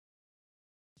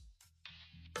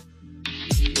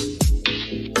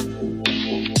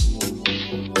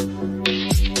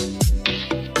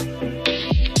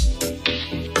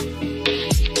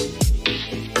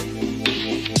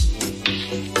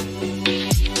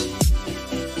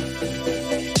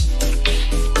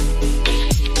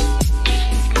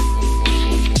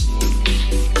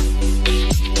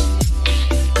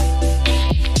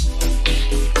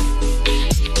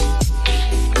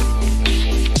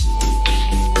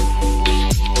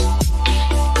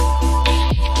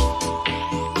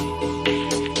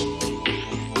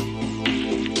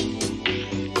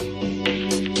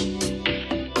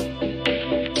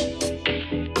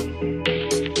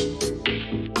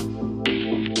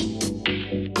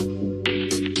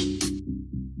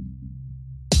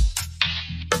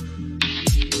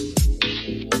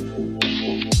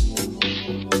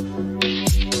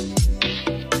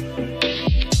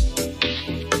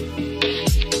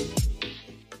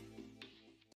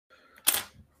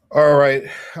All right,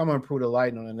 I'm gonna improve the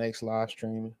lighting on the next live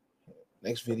stream,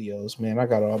 next videos, man. I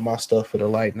got all my stuff for the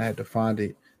light, and I had to find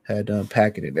it, had to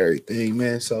unpack it and everything,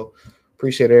 man. So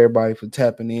appreciate everybody for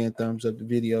tapping in, thumbs up the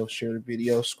video, share the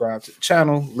video, subscribe to the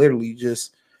channel. Literally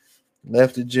just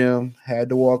left the gym, had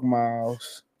to walk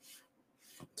miles,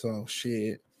 so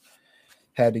shit.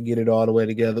 Had to get it all the way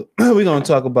together. We're gonna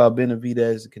talk about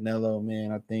Benavidez and Canelo,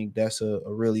 man. I think that's a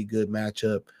really good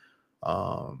matchup.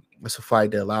 It's a fight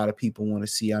that a lot of people want to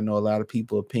see. I know a lot of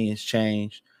people opinions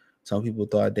change. Some people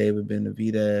thought David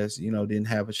Benavidez, didn't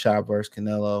have a shot versus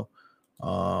Canelo.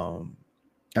 Um,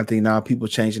 I think now people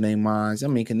changing their minds. I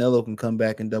mean, Canelo can come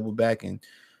back and double back and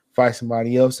fight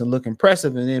somebody else and look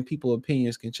impressive, and then people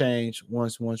opinions can change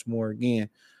once more again.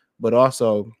 But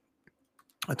also,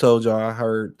 I told y'all I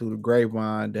heard through the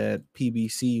grapevine that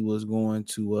PBC was going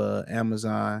to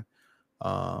Amazon.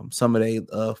 Some of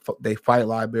they fight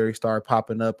library started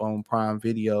popping up on Prime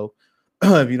Video.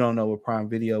 If you don't know what Prime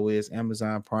Video is,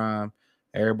 Amazon Prime.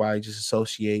 Everybody just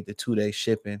associate the 2 day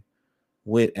shipping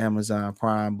with Amazon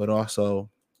Prime, but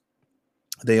also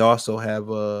they also have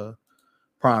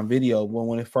Prime Video.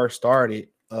 When it first started,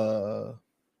 when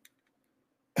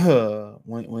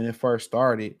it first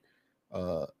started,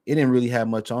 it didn't really have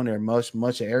much on there.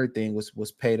 Much of everything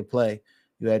was pay to play.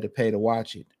 You had to pay to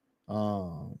watch it.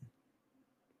 Um,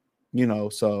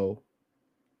 so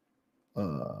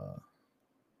uh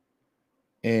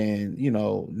and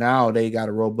now they got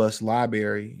a robust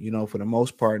library, for the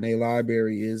most part. And their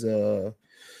library is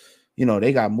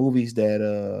they got movies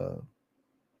that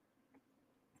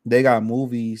they got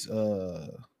movies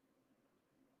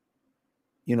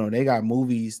they got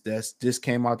movies that's just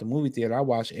came out the movie theater. I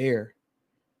watch Air.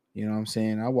 You know what I'm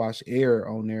saying? I watch Air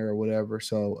on there or whatever.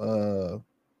 So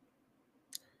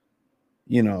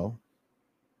you know,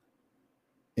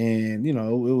 and it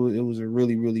was a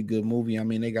really good movie. I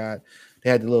mean, they had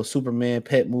the little Superman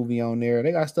pet movie on there.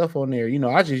 They got stuff on there.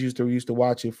 I just used to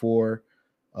watch it for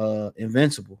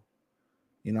Invincible.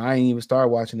 I ain't even started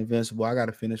watching Invincible. I got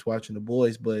to finish watching The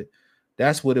Boys, but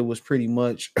that's what it was pretty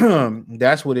much.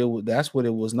 That's what it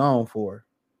was known for.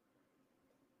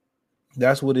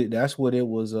 That's what it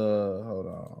was. Hold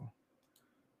on.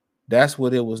 That's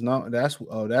what it was known. That's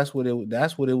what it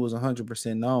was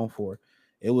 100% known for.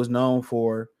 It was known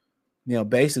for,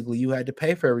 basically you had to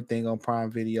pay for everything on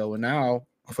Prime Video, and now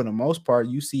for the most part,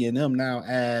 you seeing them now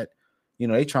add,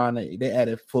 they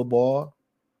added football.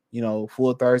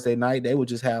 Full Thursday night, they would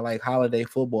just have like holiday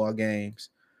football games,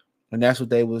 and that's what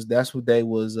they was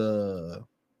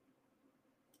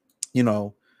you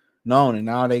know known. And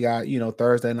now they got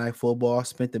Thursday night football.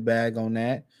 Spent the bag on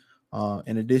that.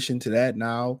 In addition to that,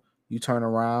 now you turn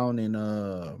around and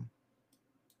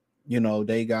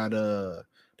they got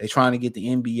they trying to get the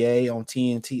NBA on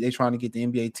TNT. They trying to get the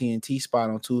NBA TNT spot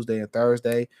on Tuesday and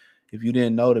Thursday. If you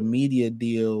didn't know, the media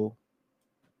deal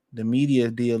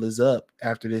is up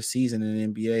after this season in the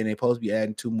NBA, and they're supposed to be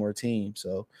adding two more teams.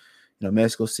 So,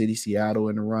 Mexico City, Seattle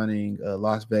in the running,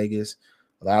 Las Vegas.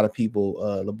 A lot of people,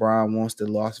 LeBron wants the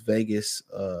Las Vegas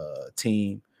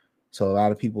team. So a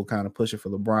lot of people kind of pushing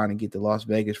for LeBron and get the Las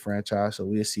Vegas franchise. So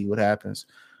we'll see what happens.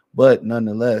 But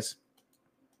nonetheless,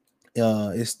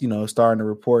 it's starting to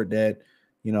report that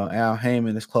Al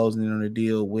Heyman is closing in on a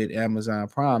deal with Amazon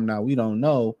Prime. Now we don't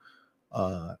know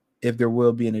if there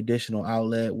will be an additional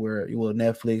outlet where will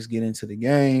Netflix get into the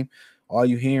game. All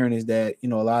you hearing is that a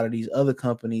lot of these other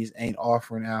companies ain't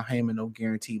offering Al Heyman no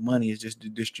guaranteed money. It's just a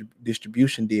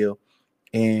distribution deal,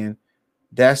 and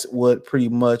that's what pretty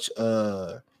much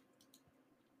was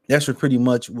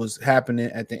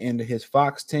happening at the end of his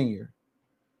Fox tenure.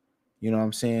 You know what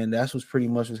I'm saying? That's what's pretty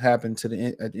much was happening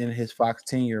at the end of his Fox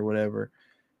tenure or whatever.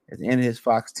 At the end of his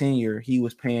Fox tenure, he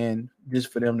was paying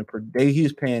just for them he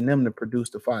was paying them to produce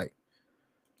the fight.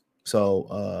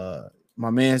 So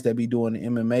my man's that be doing the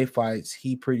MMA fights,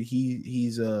 he's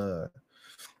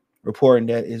reporting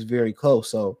that it's very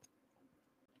close. So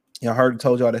I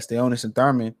told y'all that Steonis and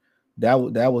Thurman, that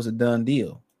was a done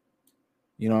deal.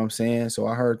 You know what I'm saying? So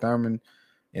I heard Thurman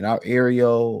and our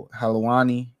Ariel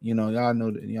Halawani, y'all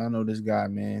know this guy,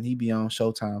 man. He be on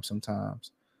Showtime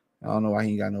sometimes. I don't know why he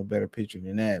ain't got no better picture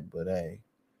than that, but hey,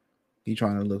 he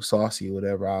trying to look saucy or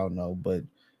whatever. I don't know, but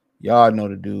y'all know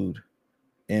the dude.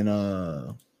 And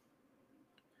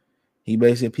he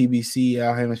basically PBC,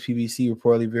 Al Heyman's PBC,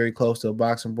 reportedly very close to a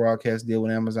boxing broadcast deal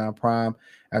with Amazon Prime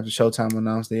after Showtime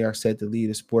announced they are set to lead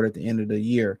the sport at the end of the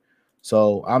year.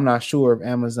 So I'm not sure if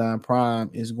Amazon Prime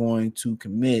is going to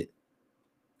commit.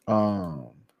 Are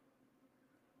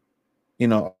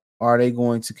they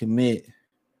going to commit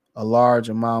a large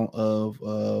amount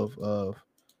of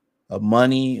of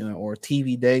money or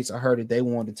TV dates. I heard that they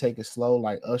wanted to take it slow,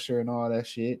 like Usher and all that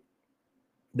shit.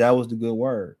 That was the good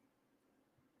word.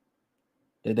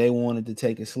 That they wanted to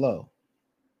take it slow.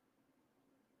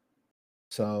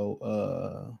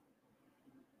 So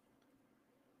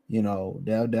you know,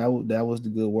 that was the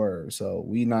good word. So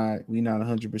we not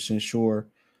 100% sure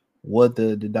what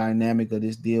the dynamic of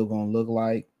this deal gonna look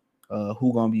like.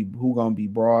 Who gonna be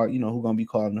broad, you know, who gonna be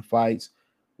calling the fights,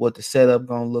 what the setup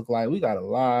gonna look like. We got a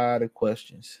lot of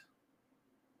questions.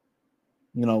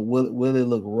 You know, will it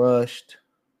look rushed?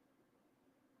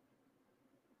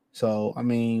 So I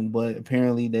mean, but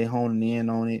apparently they honing in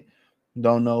on it.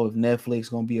 Don't know if Netflix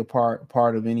gonna be a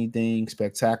part of anything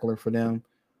spectacular for them.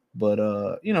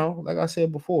 But you know, like I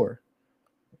said before,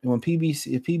 when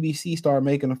if PBC start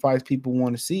making the fights people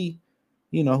want to see,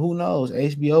 you know, who knows?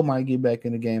 HBO might get back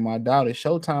in the game. I doubt it.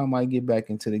 Showtime might get back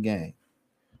into the game.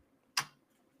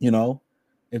 You know,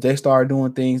 if they start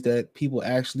doing things that people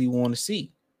actually want to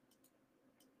see.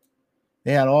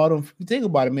 They had all them. Think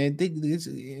about it, man.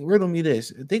 Riddle me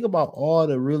this. Think about all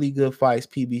the really good fights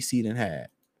PBC done had.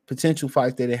 Potential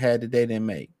fights that they had that they didn't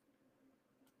make.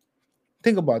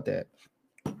 Think about that.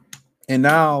 And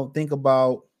now think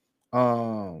about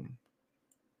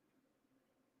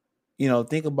you know,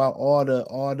 think about all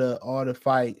the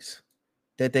fights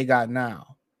that they got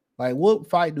now. Like, what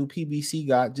fight do PBC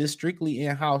got just strictly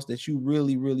in-house that you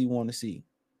really, really want to see?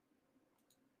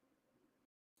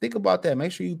 Think about that.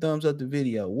 Make sure you thumbs up the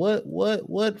video.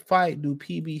 What fight do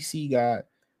PBC got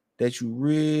that you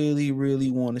really,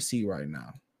 really want to see right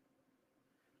now?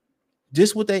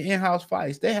 Just with their in-house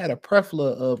fights, they had a plethora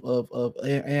of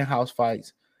in-house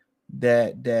fights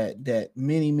that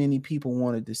many people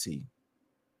wanted to see.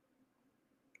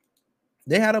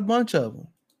 They had a bunch of them.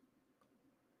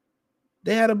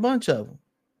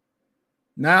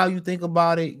 Now you think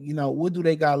about it, you know, what do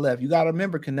they got left? You got to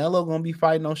remember, Canelo going to be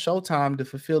fighting on Showtime to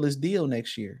fulfill his deal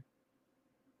next year.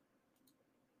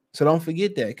 So don't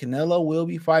forget that. Canelo will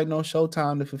be fighting on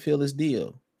Showtime to fulfill his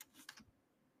deal.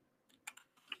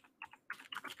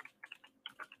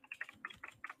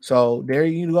 So there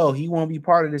you go. He won't be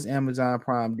part of this Amazon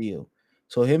Prime deal.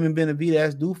 So him and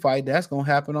Benavidez do fight. That's going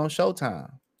to happen on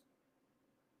Showtime.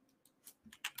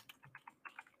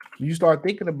 You start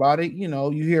thinking about it, you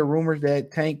know, you hear rumors that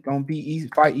Tank gonna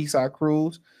fight Eastside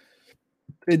Cruz,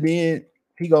 and then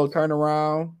he go turn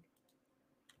around.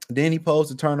 Then he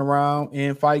posed to turn around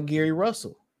and fight Gary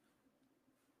Russell.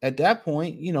 At that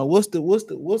point, you know, what's the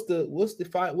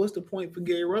fight? What's the point for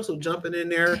Gary Russell jumping in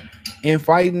there and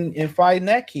fighting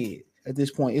that kid? At this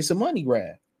point, it's a money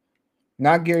grab.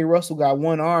 Now Gary Russell got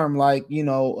one arm, like, you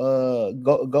know,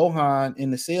 Gohan in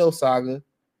the Cell saga.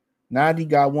 Now he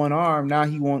got one arm. Now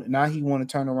he want to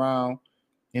turn around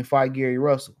and fight Gary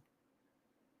Russell.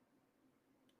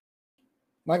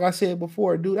 Like I said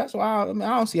before, dude, that's why I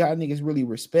don't see how niggas really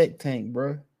respect Tank,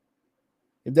 bro.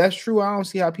 If that's true, I don't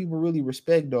see how people really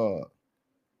respect dog.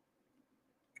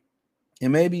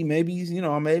 And maybe you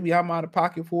know, maybe I'm out of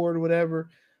pocket for it or whatever,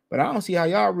 but I don't see how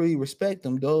y'all really respect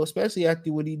him, though, especially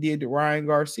after what he did to Ryan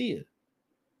Garcia.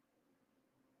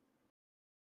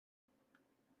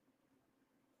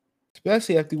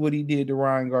 Especially after what he did to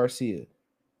Ryan Garcia.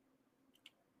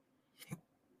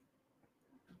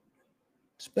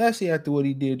 Especially after what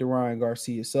he did to Ryan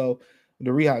Garcia. So the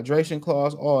rehydration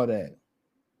clause, all that.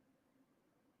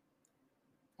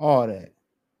 All that.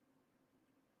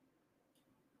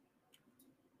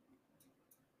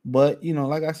 But, you know,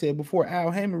 like I said before,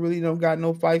 Al Heyman really don't got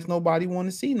no fights nobody want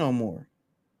to see no more.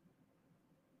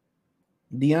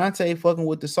 Deontay fucking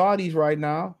with the Saudis right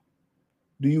now.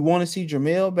 Do you want to see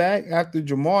Jamel back after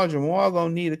Jamal? Jamal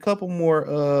gonna need a couple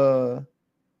more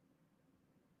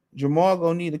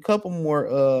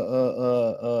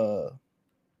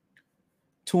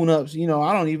tune-ups. You know,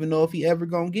 I don't even know if he ever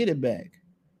gonna get it back.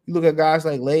 You look at guys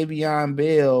like Le'Veon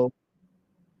Bell,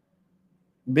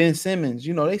 Ben Simmons,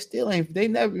 you know,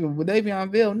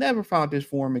 Le'Veon Bell never found this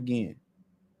form again.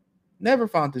 Never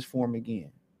found this form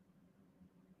again.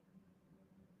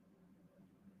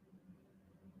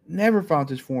 Never found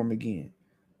this form again.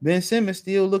 Ben Simmons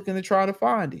still looking to try to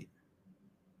find it.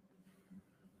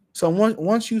 So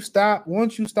once you stop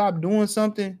doing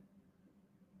something,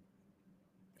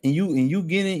 and you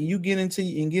get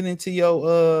into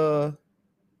your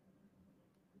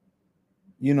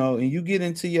you know, and you get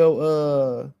into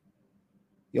your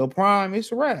prime,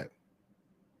 it's a wrap.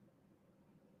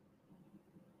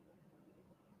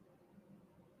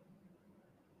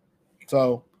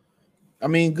 So, I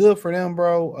mean, good for them,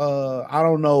 bro. I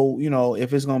don't know, you know,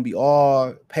 if it's gonna be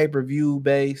all pay-per-view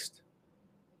based.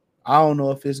 I don't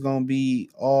know if it's gonna be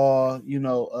all, you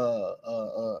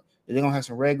know, They're gonna have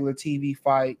some regular TV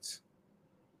fights.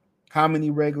 How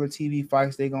many regular TV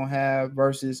fights they gonna have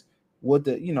versus what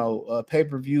the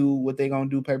pay-per-view, what they gonna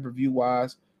do pay-per-view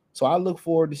wise. So I look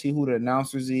forward to see who the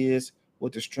announcers is,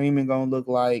 what the streaming gonna look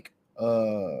like.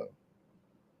 I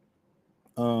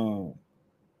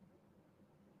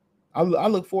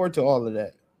look forward to all of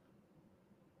that.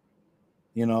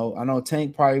 I know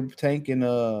Tank and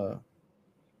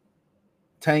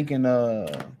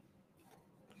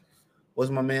what's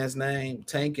my man's name?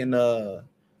 Tank and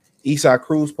Eastside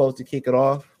Cruz supposed to kick it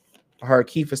off. I heard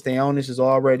Kiefer Stayonis is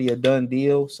already a done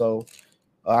deal, so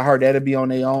I heard that'll be on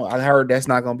their own. I heard that's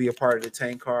not gonna be a part of the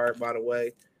Tank card, by the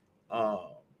way.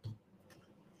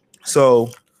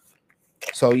 So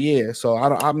yeah. So I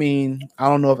don't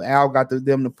know if Al got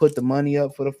them to put the money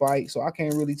up for the fight, so I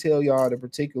can't really tell y'all the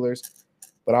particulars.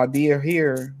 But I did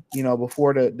hear,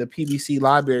 before the PBC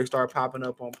library started popping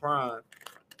up on Prime,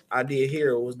 I did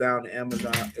hear it was down to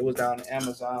Amazon. It was down to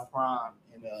Amazon Prime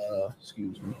and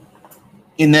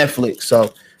in Netflix.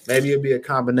 So maybe it'll be a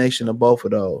combination of both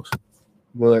of those.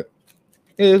 But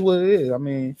it is what it is. I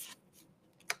mean,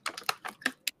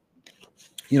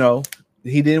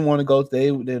 he didn't want to go.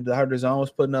 The Hunter Zone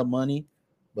was putting up money,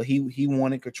 but he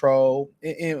wanted control.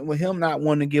 And with him not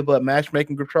wanting to give up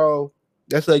matchmaking control,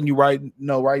 that's letting you right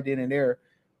then and there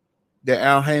that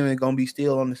Al Heyman gonna be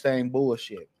still on the same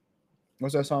bullshit.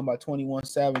 What's that song about 21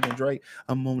 Savage and Drake?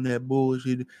 I'm on that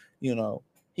bullshit. He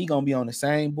gonna be on the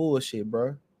same bullshit,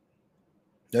 bro.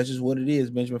 That's just what it is.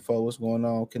 Benjamin Fo, what's going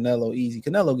on? Canelo easy.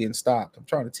 Canelo getting stopped. I'm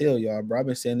trying to tell y'all, bro. I've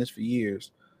been saying this for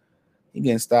years. He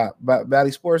getting stopped.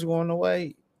 Valley Sports going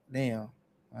away. Damn,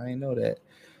 I didn't know that.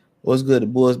 What's good?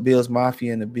 The Bills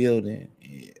Mafia in the building.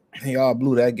 Yeah. Y'all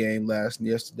blew that game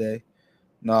yesterday.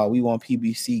 No, we want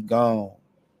PBC gone.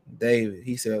 David,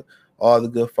 he said all the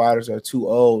good fighters are too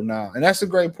old now. And that's a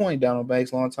great point, Donald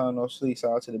Banks. Long time no sleep.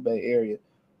 Shout out to the Bay Area.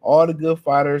 All the good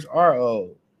fighters are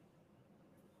old.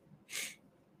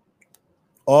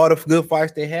 All the good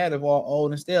fights they had are all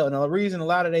old and still. And the reason a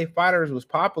lot of their fighters was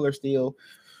popular still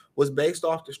was based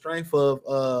off the strength of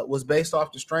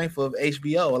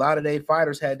HBO. A lot of their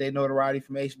fighters had their notoriety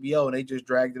from HBO, and they just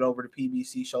dragged it over to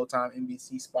PBC, Showtime,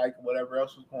 NBC, Spike, and whatever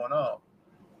else was going on.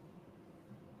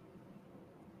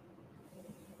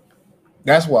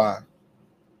 That's why.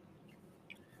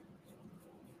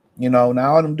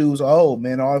 Now all them dudes are old,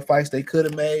 man. All the fights they could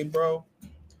have made, bro.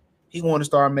 He wanted to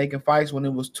start making fights when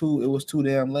it was too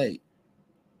damn late.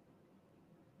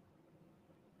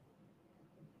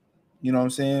 You know what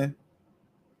I'm saying?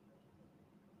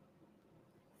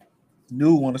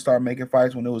 Dude want to start making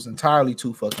fights when it was entirely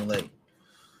too fucking late.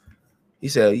 He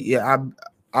said, "Yeah,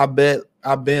 I've been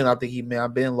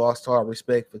lost all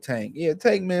respect for Tank. Yeah,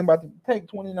 Tank, man, about to take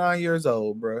 29 years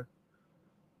old, bro.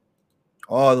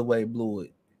 All the way blew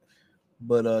it.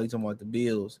 But he's talking about the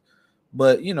Bills.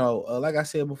 But like I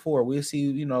said before, we'll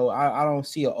see. I don't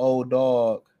see an old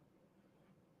dog.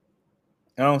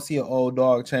 I don't see an old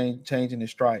dog changing his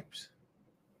stripes.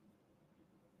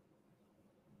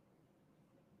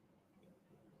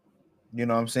 You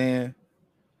know what I'm saying?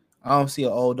 I don't see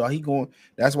an old dog.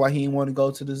 That's why he didn't want to go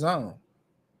to the zone.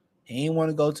 He didn't want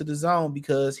to go to the zone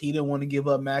because he didn't want to give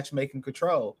up matchmaking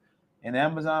control. And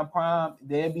Amazon Prime,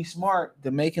 they'd be smart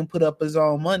to make him put up his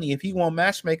own money. If he want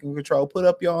matchmaking control, put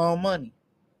up your own money.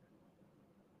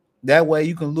 That way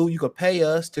you can pay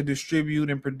us to distribute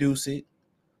and produce it.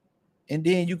 And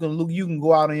then you can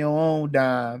go out on your own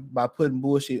dime by putting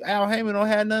bullshit. Al Heyman don't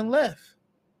have nothing left.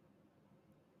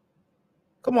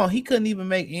 Come on, he couldn't even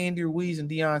make Andy Ruiz and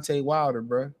Deontay Wilder,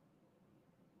 bro.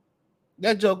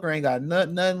 That Joker ain't got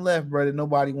nothing left, bro, that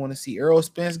nobody want to see. Errol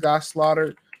Spence got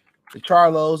slaughtered. The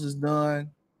Charlos is done.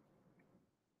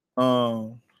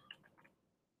 The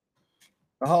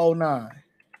whole nine.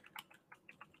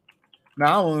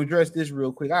 Now I want to address this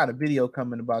real quick. I had a video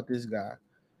coming about this guy.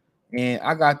 And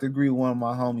I got to agree with one of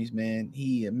my homies, man.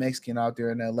 He a Mexican out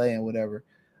there in LA and whatever.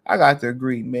 I got to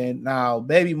agree, man. Now,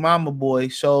 Baby Mama Boy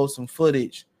showed some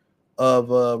footage of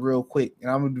real quick.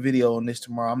 And I'm going to do a video on this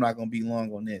tomorrow. I'm not going to be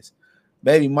long on this.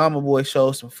 Baby Mama Boy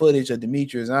showed some footage of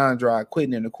Demetrius Andrade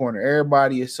quitting in the corner.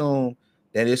 Everybody assumed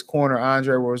that his corner,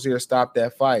 Andre Rozier, stopped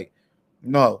that fight.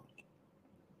 No.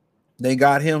 They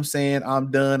got him saying,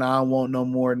 I'm done. I don't want no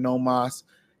more, no mas.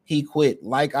 He quit,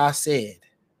 like I said.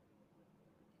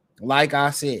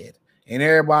 And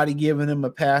everybody giving him a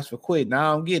pass for quitting.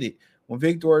 I don't get it. When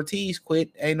Victor Ortiz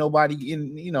quit, ain't nobody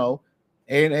in,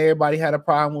 and everybody had a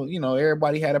problem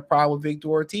with, Victor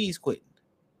Ortiz quitting.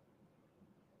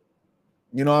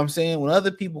 You know what I'm saying? When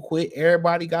other people quit,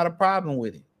 everybody got a problem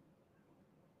with it.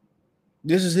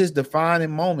 This is his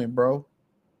defining moment, bro.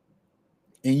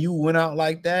 And you went out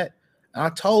like that. I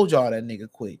told y'all that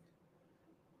nigga quit.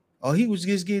 Oh, he was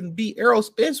just getting beat. Errol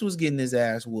Spence was getting his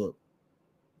ass whooped.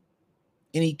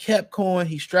 And he kept going.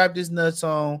 He strapped his nuts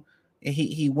on and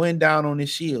he went down on his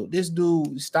shield. This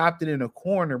dude stopped it in a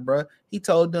corner, bro. He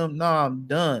told them, "No, I'm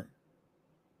done.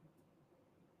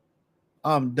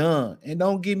 I'm done." And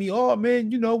don't give me, oh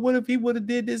man, what if he would have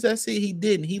did this? That's it. He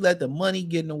didn't. He let the money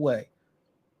get in the way.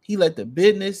 He let the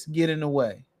business get in the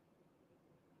way.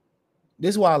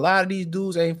 This is why a lot of these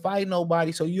dudes ain't fighting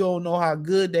nobody, so you don't know how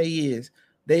good they is.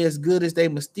 They as good as they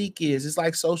mystique is. It's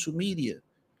like social media.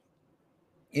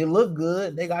 It look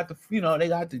good. They got they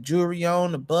got the jewelry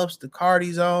on, the buffs, the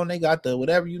Cardis on. They got the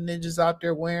whatever you ninjas out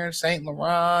there wearing, Saint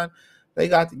Laurent. They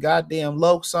got the goddamn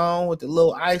Lokes on with the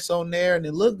little ice on there, and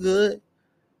it look good.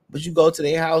 But you go to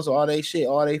their house, all they shit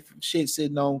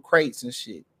sitting on crates and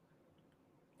shit.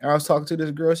 And I was talking to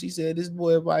this girl. She said this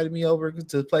boy invited me over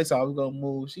to the place I was gonna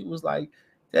move. She was like,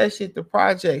 "That shit, the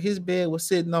project. His bed was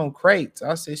sitting on crates."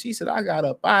 She said, I got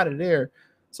up out of there.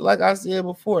 So, like I said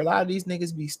before, a lot of these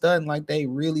niggas be stunned like they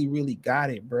really, really got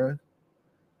it, bro.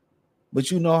 But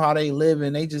you know how they live,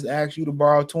 and they just ask you to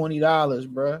borrow $20,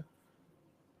 bro.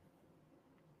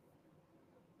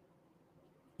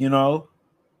 You know.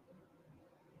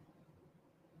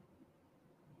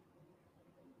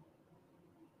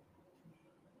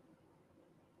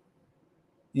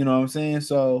 You know what I'm saying?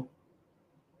 So,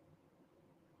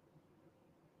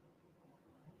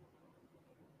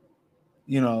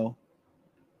 you know,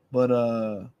 but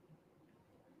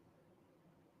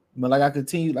like I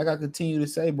continue to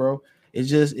say, bro, it's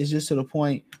just to the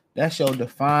point that's your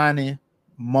defining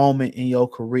moment in your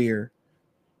career,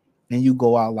 and you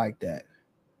go out like that.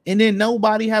 And then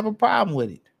nobody have a problem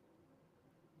with it.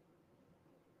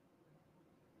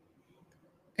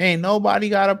 Ain't nobody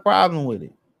got a problem with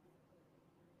it.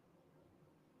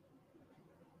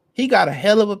 He got a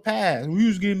hell of a pass. We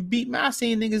was getting beat. Man, I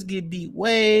seen niggas get beat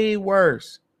way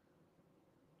worse.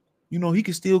 He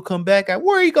can still come back.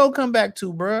 Where he gonna come back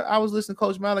to, bro? I was listening to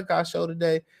Coach Malachi's show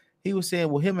today. He was saying,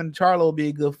 well, him and Charlo will be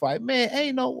a good fight. Man,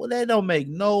 that don't make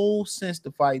no sense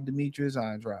to fight Demetrius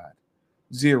Andrade.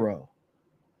 Zero.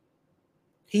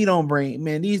 He don't bring,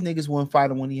 man, these niggas wouldn't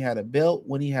fight him when he had a belt,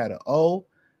 when he had an O.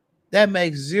 That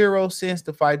makes zero sense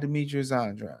to fight Demetrius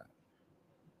Andrade.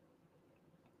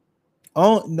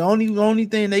 The only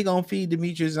thing they gonna feed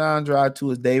Demetrius Andrade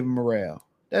to is David Morrell.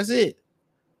 That's it.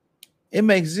 It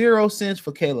makes zero sense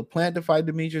for Caleb Plant to fight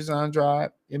Demetrius Andrade.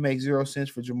 It makes zero sense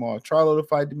for Jamal Charlo to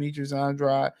fight Demetrius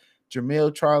Andrade.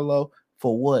 Jermell Charlo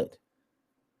for what?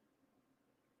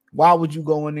 Why would you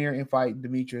go in there and fight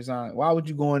Demetrius Andrade? Why would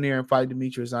you go in there and fight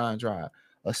Demetrius Andrade?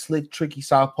 A slick, tricky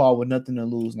southpaw with nothing to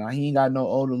lose. Now, he ain't got no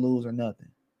O to lose or nothing.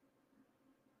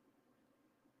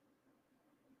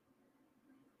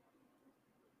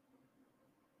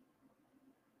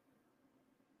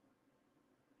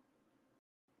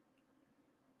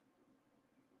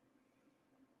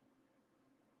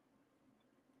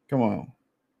 Come on.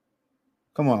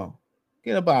 Come on.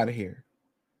 Get up out of here.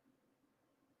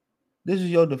 This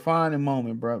is your defining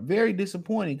moment, bro. Very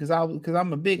disappointing because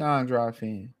I'm a big Andrade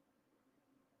fan.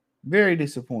 Very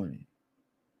disappointing.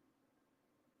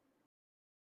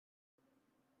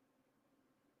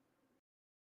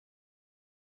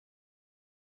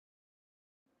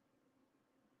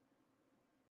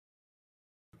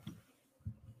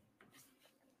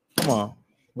 Come on.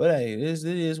 But hey, it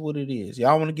is what it is.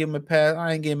 Y'all want to give him a pass?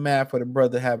 I ain't getting mad for the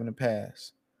brother having a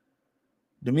pass.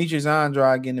 Demetrius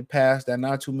Andrade getting a pass that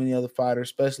not too many other fighters,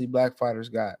 especially black fighters,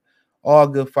 got. All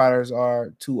good fighters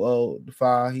are too old to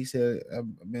file. He said,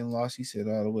 I've been lost. He said,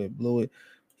 all the way blew it.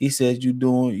 He said, you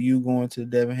going to the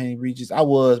Devin Haney regions. I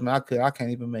was, man. I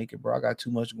can't even make it, bro. I got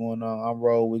too much going on. I'm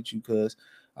roll with you because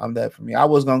I'm that for me. I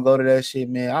was gonna go to that shit,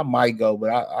 man. I might go, but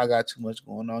I got too much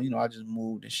going on. I just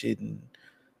moved and shit, and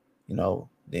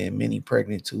then Minnie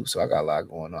pregnant too, so I got a lot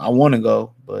going on. I want to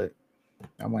go, but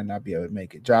I might not be able to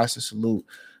make it. Josh, salute.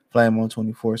 Flame on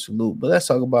 24, salute. But let's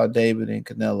talk about David and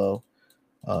Canelo.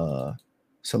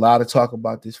 It's a lot of talk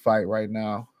about this fight right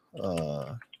now.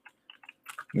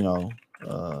 You know,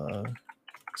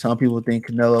 some people think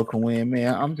Canelo can win.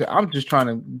 Man, I'm just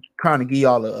trying to give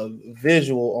y'all a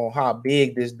visual on how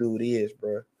big this dude is,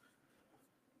 bro.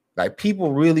 Like,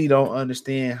 people really don't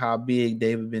understand how big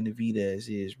David Benavidez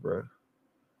is, bro.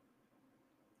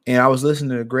 And I was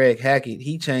listening to Greg Hackett.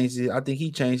 I think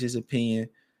he changed his opinion,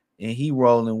 and he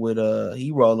rolling with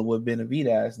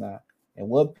Benavidez now.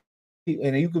 And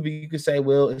you could say,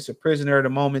 well, it's a prisoner of the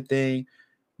moment thing,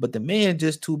 but the man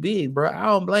just too big, bro. I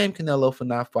don't blame Canelo for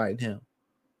not fighting him.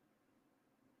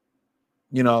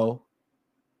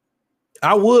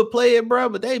 I would play it, bro,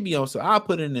 but they be on. So I'll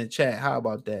put it in the chat. How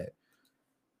about that?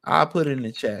 I put it in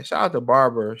the chat. Shout out to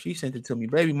Barbara. She sent it to me.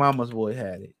 Baby Mama's boy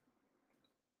had it.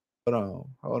 Hold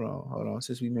on.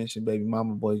 Since we mentioned Baby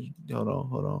Mama boy, hold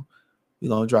on. We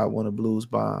gonna drop one of Blue's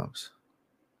bombs.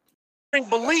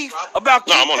 Belief about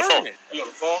I'm on the phone. You on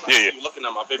the phone? Yeah. You looking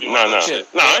at my baby? No, I ain't looking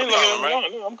at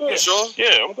him. No, I'm good. You sure?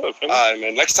 Yeah, I'm good. All right,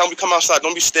 man. Next time we come outside,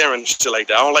 don't be staring shit like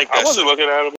that. I don't like that. I wasn't looking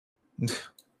at him.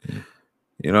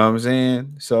 You know what I'm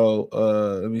saying? So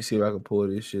let me see if I can pull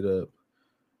this shit up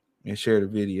and share the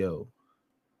video.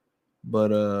 But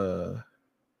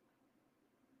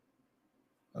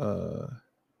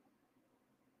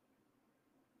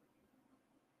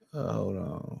hold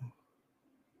on.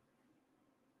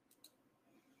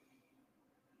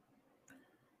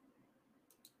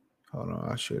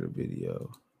 I'll share the video.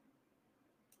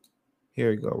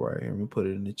 Here we go, right here. Let me put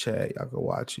it in the chat. Y'all can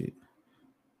watch it.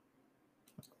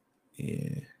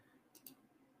 Yeah.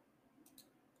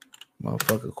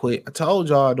 Motherfucker quit. I told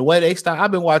y'all the way they stop.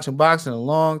 I've been watching boxing a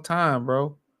long time,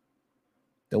 bro.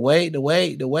 The way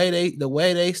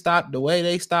they stopped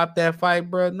that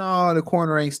fight, bro. No, the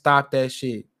corner ain't stopped that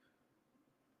shit.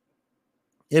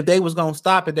 If they was gonna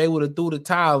stop it, they would have threw the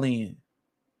towel in.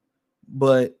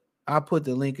 But I put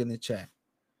the link in the chat.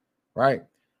 Right.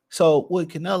 So with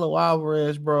Canelo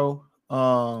Alvarez, bro,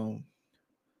 I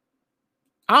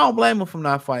don't blame him for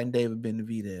not fighting David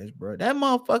Benavidez, bro. That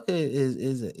motherfucker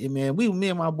is man. Me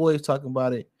and my boys talking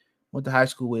about it. Went to high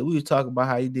school with. We was talking about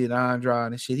how he did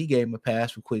Andrade and shit. He gave him a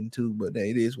pass for quitting too, but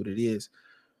it is what it is.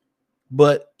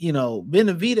 But you know,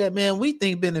 Benavidez, man, we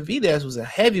think Benavidez was a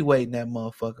heavyweight in that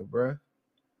motherfucker, bro.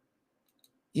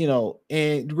 You know,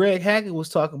 and Greg Hackett was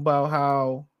talking about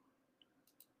how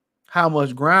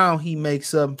much ground he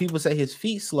makes up. And people say his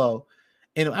feet slow.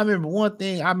 And I remember one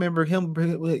thing. I remember him,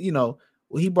 you know,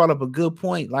 he brought up a good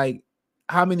point, like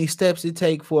how many steps it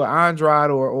take for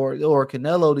Andrade or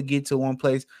Canelo to get to one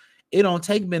place. It don't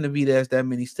take Benavidez that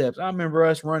many steps. I remember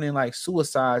us running like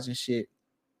suicides and shit.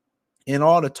 And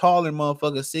all the taller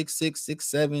motherfuckers, 6'6",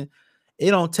 6'7",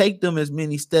 it don't take them as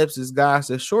many steps as guys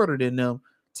that's shorter than them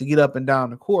to get up and down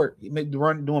the court. You make the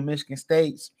run doing Michigan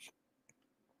States,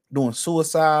 doing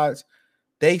suicides.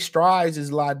 They strides is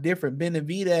a lot different.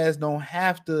 Benavidez don't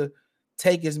have to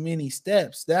take as many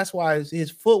steps. That's why his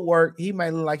footwork, he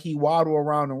might look like he waddle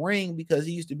around the ring because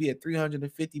he used to be a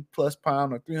 350 plus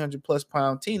pound or 300 plus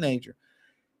pound teenager.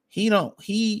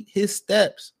 His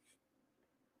steps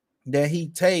that he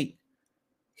take,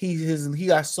 he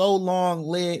got so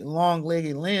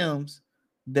long-legged limbs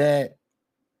that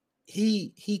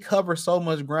he covers so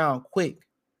much ground quick.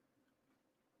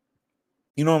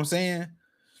 You know what I'm saying?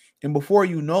 And before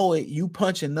you know it, you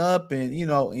punching up, and you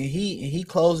know, and he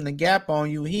closing the gap on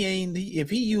you.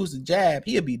 If he used the jab,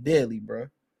 he'll be deadly, bro.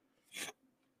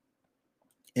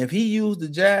 If he used the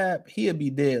jab, he'll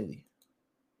be deadly.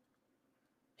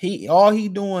 All he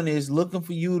doing is looking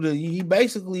for you to. He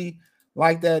basically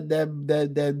like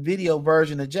that video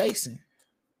version of Jason,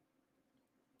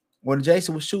 when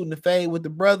Jason was shooting the fade with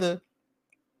the brother,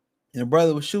 and the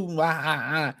brother was shooting,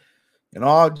 and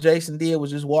all Jason did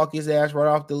was just walk his ass right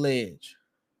off the ledge.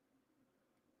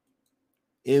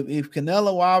 If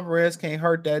Canelo Alvarez can't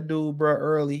hurt that dude, bro,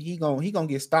 early, he gonna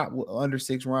get stopped with under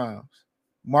 6 rounds.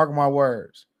 Mark my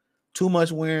words. Too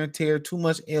much wear and tear, too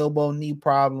much elbow, knee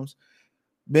problems.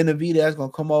 Benavidez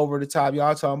gonna come over the top.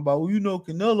 Y'all talking about, well, you know,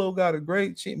 Canelo got a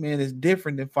great shit, man. It's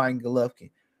different than fighting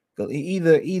Golovkin.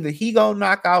 Either he gonna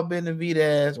knock out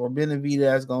Benavidez or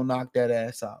Benavidez gonna knock that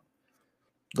ass out.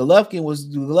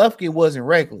 Golovkin wasn't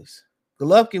reckless.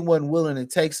 Golovkin wasn't willing to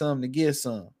take some to get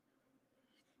some.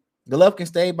 Golovkin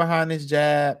stayed behind his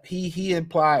jab. He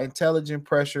applied intelligent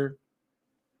pressure.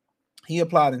 He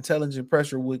applied intelligent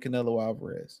pressure with Canelo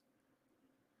Alvarez.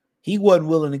 He wasn't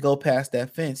willing to go past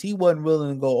that fence. He wasn't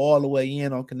willing to go all the way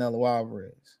in on Canelo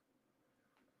Alvarez.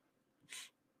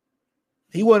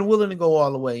 He wasn't willing to go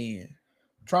all the way in.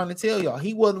 I'm trying to tell y'all,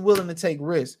 he wasn't willing to take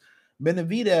risks.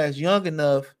 Benavidez is young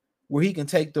enough where he can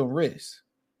take the risks.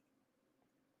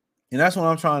 And that's what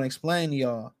I'm trying to explain to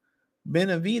y'all.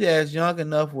 Benavidez is young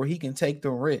enough where he can take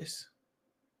the risks.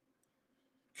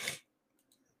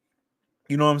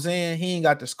 You know what I'm saying? He ain't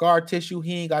got the scar tissue.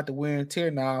 He ain't got the wear and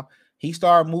tear now. He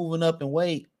started moving up in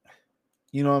weight.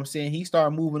 You know what I'm saying? He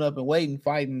started moving up in weight and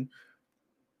fighting,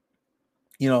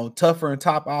 you know, tougher and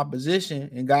top opposition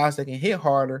and guys that can hit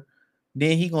harder.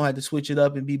 Then he gonna have to switch it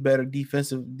up and be better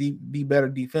defensively.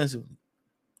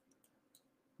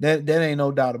 That ain't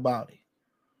no doubt about it.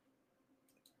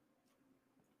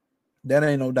 That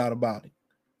ain't no doubt about it.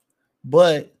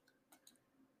 But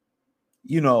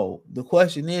you know, the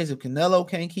question is, if Canelo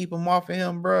can't keep him off of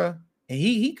him, bruh, and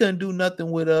he couldn't do nothing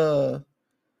with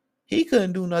He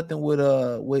couldn't do nothing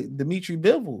with Dimitri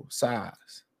Bivol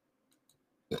size.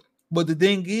 But the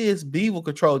thing is, Bivol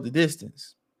controlled the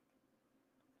distance.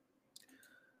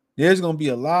 There's going to be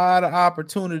a lot of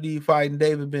opportunity fighting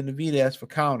David Benavidez for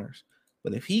counters.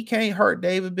 But if he can't hurt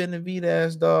David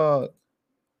Benavidez, dog,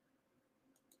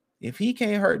 if he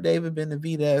can't hurt David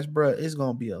Benavidez, bro, it's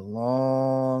going to be a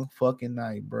long fucking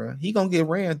night, bro. He going to get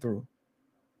ran through.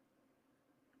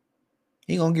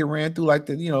 He going to get ran through like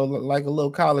like a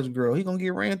little college girl. He going to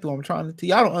get ran through. I'm trying to tell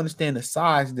you. I don't understand the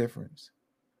size difference.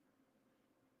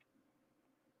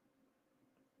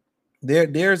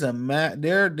 There's a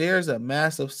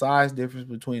massive size difference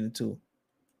between the two.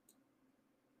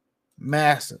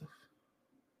 Massive.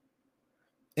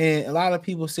 And a lot of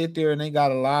people sit there and they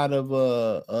got a lot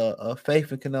of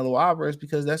faith in Canelo Alvarez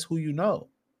because that's who you know.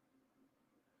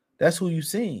 That's who you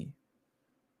seen.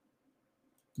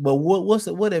 But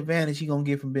what advantage he gonna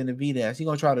get from Benavidez?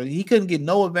 He couldn't get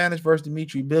no advantage versus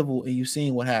Dimitri Bivol, and you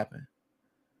seen what happened.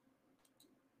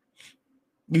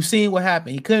 You seen what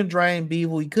happened. He couldn't drain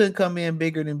Bivol. He couldn't come in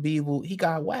bigger than Bivol. He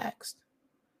got waxed.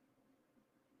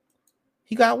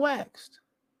 He got waxed.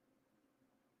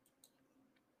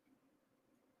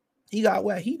 He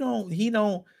don't,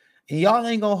 and y'all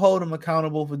ain't gonna hold him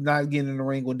accountable for not getting in the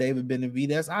ring with David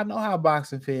Benavidez. I know how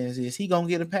boxing fans is. He gonna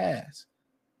get a pass.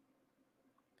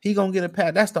 He gonna get a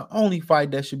pass. That's the only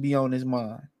fight that should be on his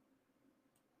mind.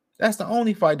 That's the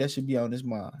only fight that should be on his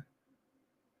mind.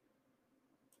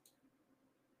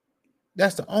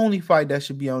 That's the only fight that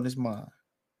should be on his mind.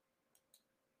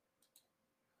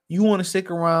 You want to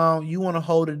stick around. You want to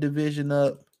hold the division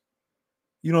up.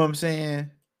 You know what I'm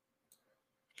saying?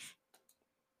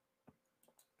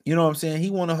 You know what I'm saying?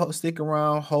 He want to stick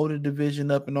around, hold the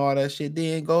division up and all that shit.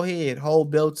 Then go ahead,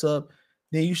 hold belts up.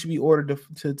 Then you should be ordered to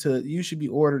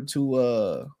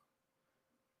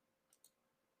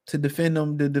defend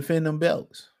them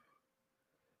belts.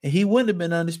 And he wouldn't have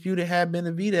been undisputed had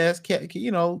Benavidez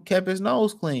kept his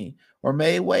nose clean or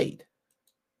made weight.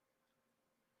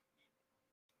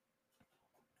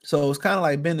 So it's kind of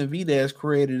like Benavidez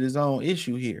created his own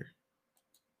issue here.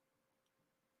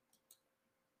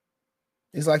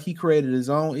 It's like he created his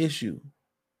own issue.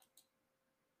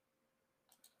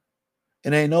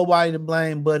 And ain't nobody to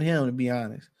blame but him, to be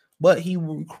honest. But he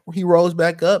rose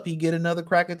back up. He get another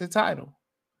crack at the title.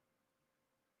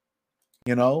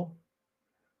 You know?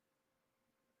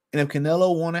 And if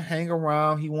Canelo want to hang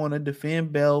around, he want to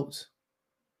defend belts,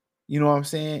 you know what I'm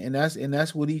saying? And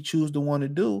that's what he choose to want to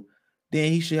do,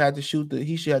 then he should have to shoot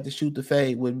the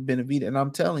fade with Benavidez. And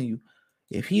I'm telling you,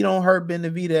 if he don't hurt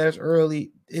Benavidez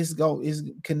early,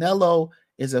 Canelo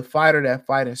is a fighter that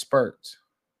fight in spurts.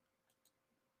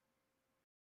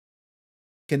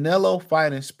 Canelo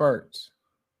fight in spurts.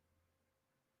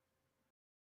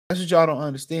 That's what y'all don't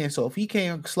understand. So if he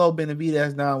can't slow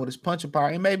Benavidez down with his punching power,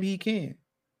 and maybe he can.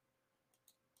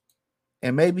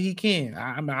 And maybe he can.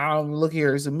 I don't look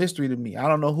here. It's a mystery to me. I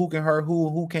don't know who can hurt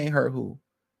who can't hurt who.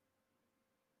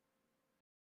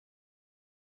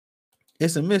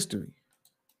 It's a mystery.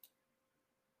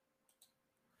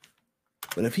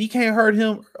 But if he can't hurt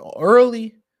him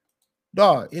early,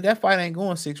 dog, that fight ain't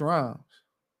going 6 rounds.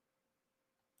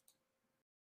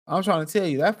 I'm trying to tell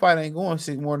you, that fight ain't going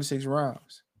more than 6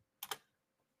 rounds.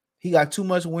 He got too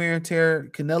much wear and tear.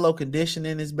 Canelo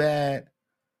conditioning is bad.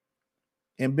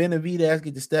 And Benavidez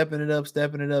get to stepping it up.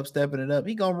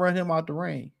 He gonna run him out the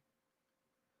ring.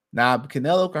 Now, if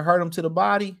Canelo can hurt him to the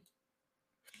body,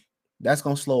 that's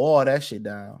gonna slow all that shit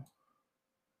down.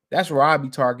 That's where I be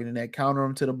targeting that, counter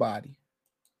him to the body.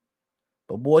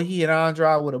 But boy, he hit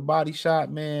Andrade with a body shot,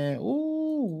 man.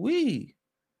 Ooh wee.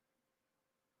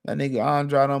 That nigga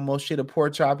Andrade almost shit a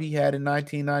pork chop he had in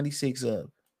 1996 up.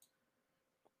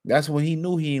 That's when he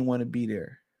knew he didn't want to be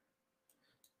there.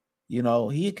 You know,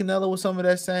 he and Canelo with some of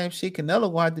that same shit.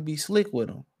 Canelo gonna have to be slick with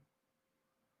him.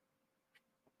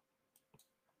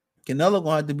 Canelo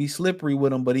gonna have to be slippery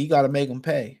with him, but he got to make him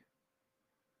pay.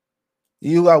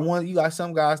 You got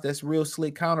some guys that's real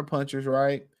slick counterpunchers,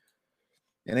 right?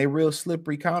 And they real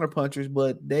slippery counterpunchers,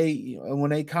 but when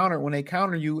they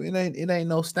counter you, it ain't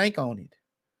no stank on it.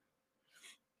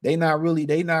 They not really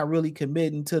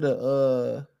committing to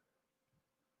the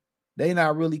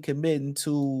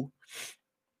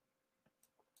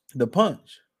the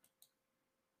punch.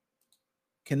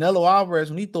 Canelo Alvarez,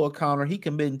 when he throw a counter, he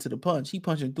committing to the punch. He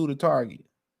punching through the target.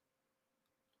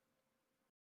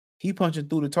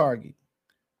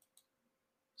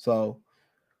 So,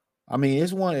 I mean,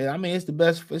 it's the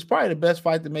best. It's probably the best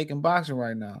fight to make in boxing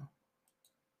right now,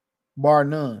 bar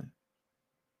none.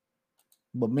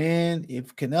 But man,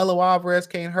 if Canelo Alvarez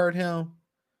can't hurt him,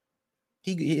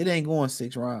 it ain't going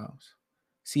 6 rounds.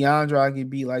 See Andrade get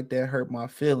beat like that hurt my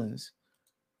feelings.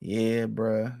 Yeah,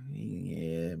 bruh.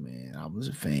 Yeah, man. I was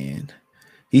a fan.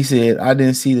 He said, I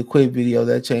didn't see the quick video.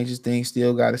 That changes things.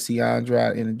 Still got to see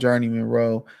Andrade in a journeyman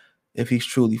role if he's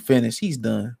truly finished. He's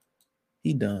done.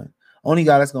 He done. Only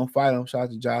guy that's going to fight him, shout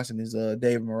out to Johnson, is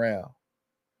David Morrell.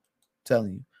 I'm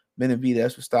telling you.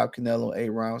 Benavidez will stop Canelo 8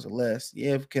 rounds or less.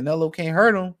 Yeah, if Canelo can't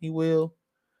hurt him, he will.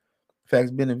 In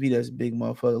fact, Benavidez is a big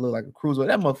motherfucker. Look like a cruiser.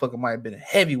 That motherfucker might have been a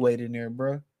heavyweight in there,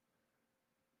 bro.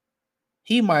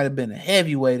 He might have been a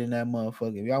heavyweight in that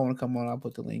motherfucker. If y'all want to come on, I'll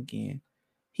put the link in.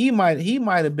 He might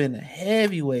have been a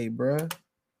heavyweight, bro.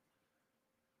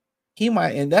 He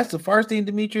might, and that's the first thing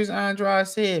Demetrius Andrade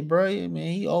said, bro.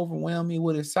 Man, he overwhelmed me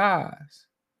with his size.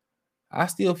 I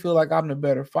still feel like I'm the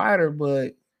better fighter,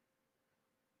 but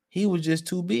he was just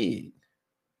too big.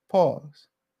 Pause.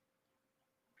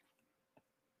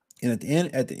 And at the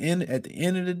end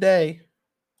of the day,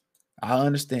 I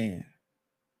understand.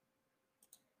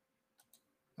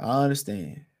 I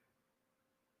understand.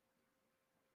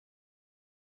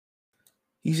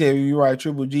 He said, you're right,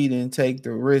 Triple G didn't take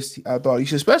the risk. I thought he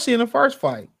should, especially in the first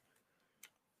fight.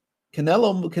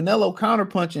 Canelo counter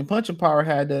punching power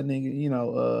had that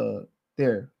nigga,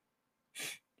 there.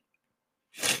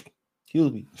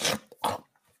 Excuse me.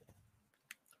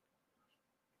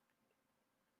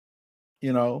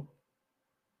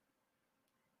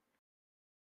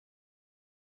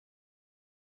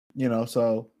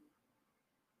 So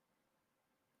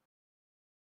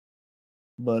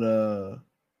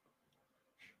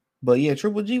but yeah,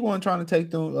 Triple G wasn't trying to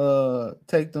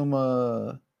take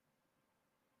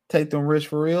them risks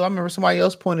for real. I remember somebody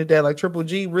else pointed that like Triple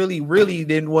G really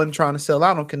wasn't trying to sell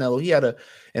out on Canelo.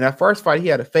 In that first fight, he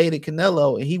had a faded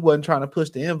Canelo and he wasn't trying to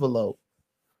push the envelope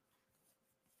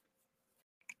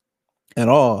at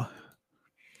all.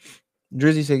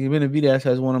 Drizzy said Benavidez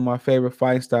has one of my favorite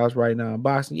fighting styles right now in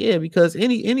boxing. Yeah, because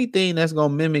anything that's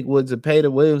gonna mimic what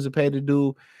Williams Zepeda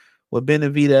do, what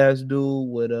Benavidez do,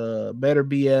 what Better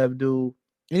BF do.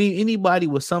 Anybody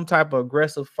with some type of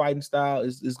aggressive fighting style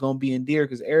is gonna be endeared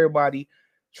because everybody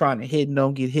trying to hit and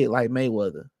don't get hit like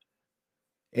Mayweather.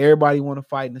 Everybody want to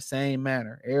fight in the same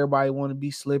manner. Everybody want to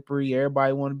be slippery.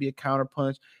 Everybody want to be a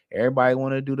counterpunch. Everybody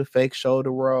want to do the fake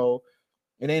shoulder roll.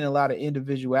 It ain't a lot of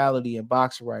individuality in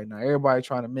boxing right now. Everybody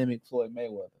trying to mimic Floyd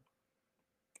Mayweather.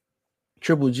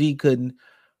 Triple G couldn't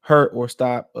hurt or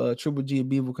stop. Triple G and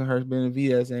Beaver can hurt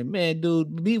Benavidez. And man,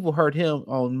 dude, Beaver hurt him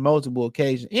on multiple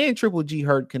occasions. And Triple G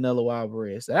hurt Canelo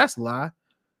Alvarez. That's a lie.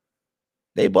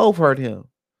 They both hurt him.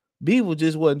 Beaver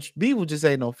just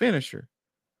ain't no finisher.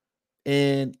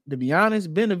 And to be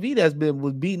honest, Benavidez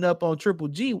was beating up on Triple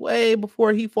G way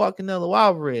before he fought Canelo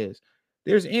Alvarez.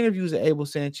 There's interviews of Abel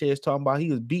Sanchez talking about he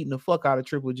was beating the fuck out of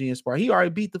Triple G in sparring. He already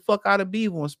beat the fuck out of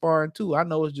Beaver in sparring too. I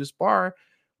know it's just sparring,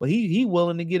 but he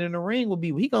willing to get in the ring with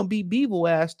Beaver. He gonna beat Beaver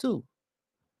ass too.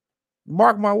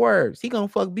 Mark my words. He gonna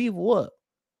fuck Beaver up.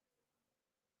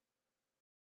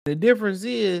 The difference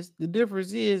is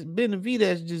Benavidez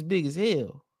is just big as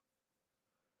hell.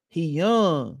 He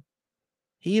young.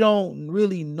 He don't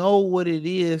really know what it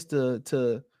is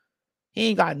to he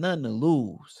ain't got nothing to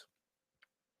lose.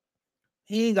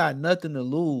 He ain't got nothing to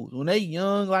lose. When they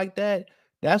young like that,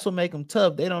 that's what make them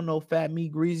tough. They don't know fat,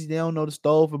 meat, greasy. They don't know the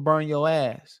stove will burn your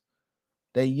ass.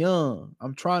 They young.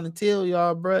 I'm trying to tell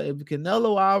y'all, bro, if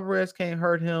Canelo Alvarez can't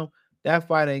hurt him, that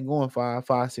fight ain't going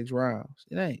 5-6 rounds.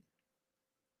 It ain't.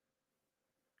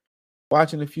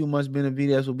 Watching a few months,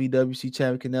 Benavidez will be WC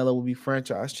champion. Canelo will be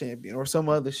franchise champion or some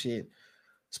other shit.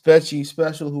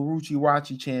 Special Huruchi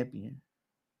Wachi champion.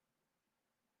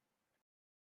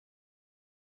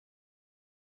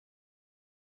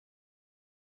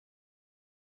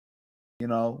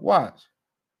 Watch.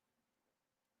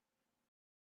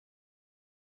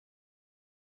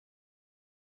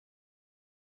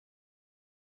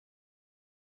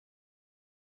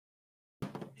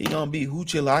 He gonna be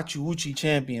Huchi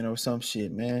champion or some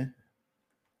shit, man.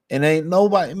 And ain't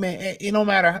nobody, man, it no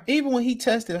matter, even when he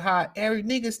tested high, every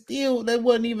nigga still, that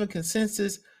wasn't even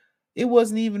consensus. It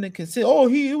wasn't even a consensus. Oh,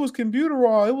 it was computer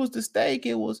raw. It was the stake.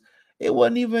 It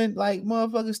wasn't even like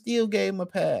motherfuckers still gave him a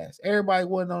pass. Everybody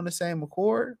wasn't on the same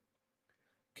accord.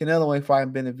 Canelo ain't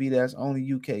fighting Benavidez,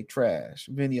 only UK trash.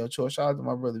 Vinny Ochoa. Shout out to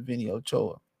my brother Vinny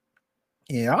Ochoa.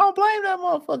 Yeah, I don't blame that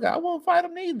motherfucker. I won't fight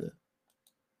him neither.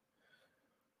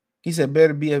 He said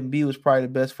Better BFB was probably the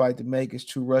best fight to make. It's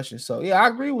true Russian. So yeah, I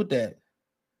agree with that.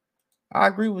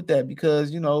 Because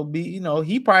he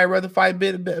probably rather fight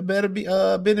Benavidez.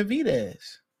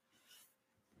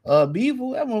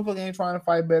 Beaver, that motherfucker ain't trying to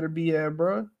fight Better BF,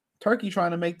 bro. Turkey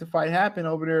trying to make the fight happen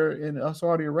over there in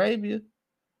Saudi Arabia.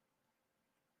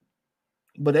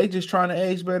 But they just trying to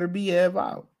age Benavidez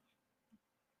out.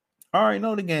 I already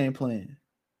know the game plan.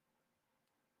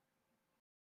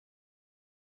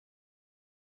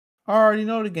 I already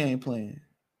know the game plan.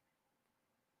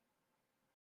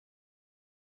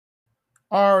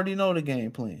 I already know the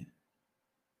game plan.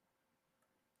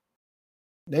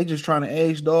 They just trying to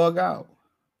age dog out.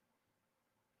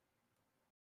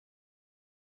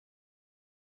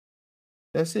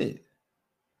 That's it.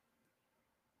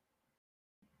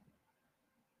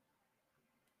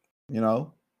 You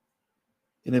know?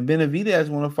 And if Benavidez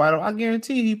want to fight him, I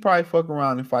guarantee he probably fuck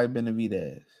around and fight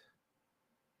Benavidez.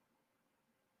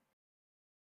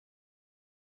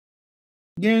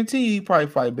 Guarantee he probably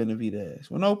fight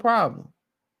Benavidez with no problem.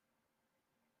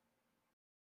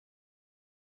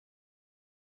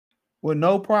 With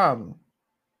no problem.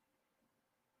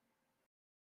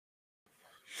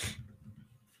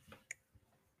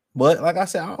 But like I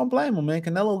said, I don't blame him, man.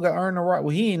 Canelo got earned the right.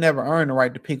 Well, he ain't never earned the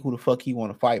right to pick who the fuck he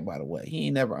want to fight, by the way. He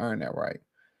ain't never earned that right.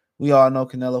 We all know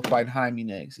Canelo fight Jaime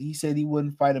next. He said he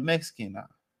wouldn't fight a Mexican now.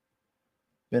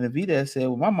 Benavidez said,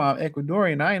 well, my mom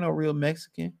Ecuadorian. I ain't no real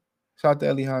Mexican. Shout out to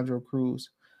Alejandro Cruz.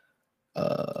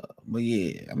 But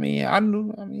yeah, I mean,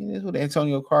 that's what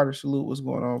Antonio Carter salute was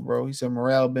going on, bro. He said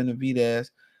Morale Benavidez.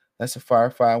 That's a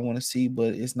firefight I want to see,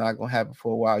 but it's not gonna happen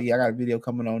for a while. Yeah, I got a video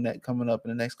coming up in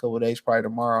the next couple of days, probably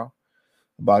tomorrow,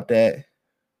 about that.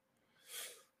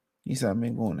 He said,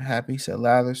 I'm going happy. He said,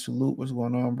 Lather salute, what's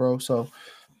going on, bro? So,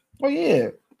 yeah,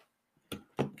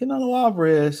 Canelo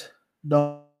Alvarez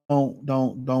don't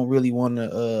really want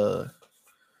to.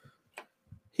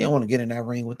 He don't want to get in that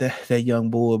ring with that young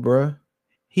boy, bro.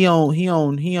 He don't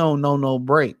know no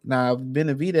break. Now, if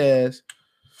Benavidez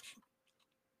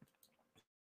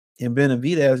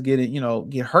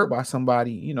get hurt by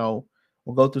somebody, or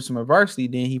go through some adversity,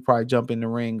 then he probably jump in the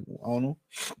ring on him.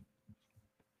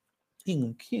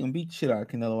 He can beat the shit out of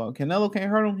Canelo. Canelo can't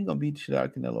hurt him. He gonna beat the shit out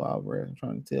of Canelo Alvarez. I'm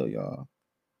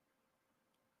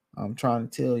trying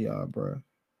to tell y'all, bro.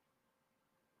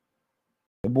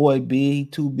 The boy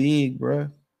big, too big, bro.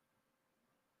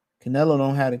 Canelo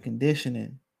don't have the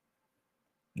conditioning.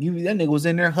 That nigga was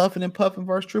in there huffing and puffing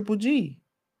versus Triple G.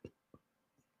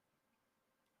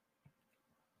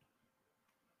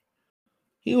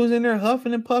 He was in there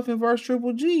huffing and puffing versus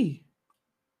Triple G.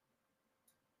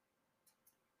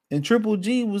 And Triple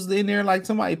G was in there like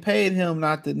somebody paid him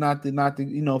not to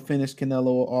finish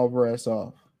Canelo Alvarez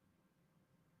off.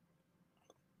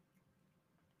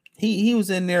 He was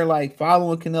in there like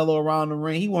following Canelo around the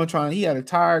ring. He had a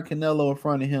tired Canelo in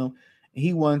front of him, and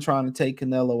he wasn't trying to take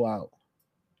Canelo out.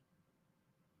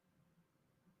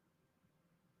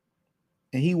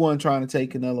 And he wasn't trying to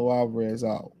take Canelo Alvarez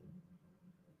out.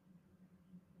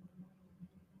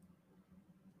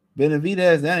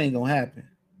 Benavidez, that ain't gonna happen.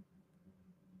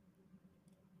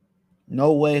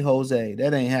 No way, Jose.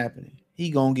 That ain't happening. He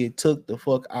gonna get took the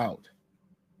fuck out.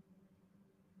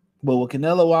 But what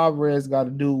Canelo Alvarez got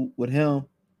to do with him,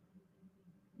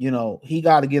 he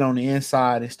got to get on the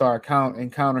inside and start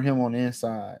counter him on the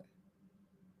inside.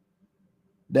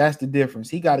 That's the difference.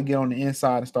 He got to get on the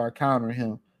inside and start countering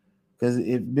him. Because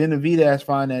if Benavidez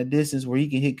find that distance where he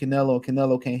can hit Canelo,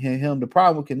 Canelo can't hit him. The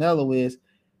problem with Canelo is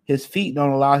his feet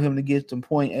don't allow him to get from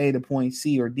point A to point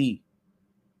C or D.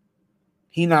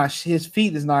 His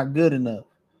feet is not good enough.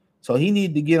 So he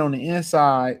need to get on the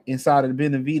inside of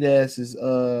Benavidez's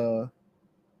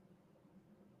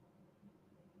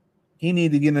he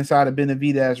need to get inside of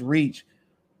Benavidez's reach,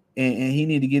 and he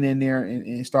need to get in there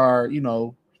and start,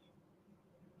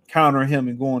 countering him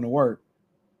and going to work.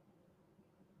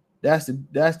 That's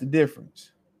the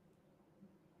difference.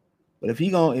 But if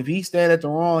he stand at the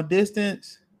wrong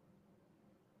distance,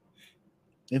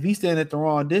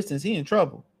 he in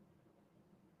trouble.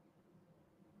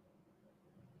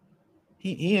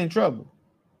 He in trouble.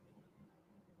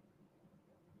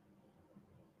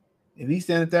 If he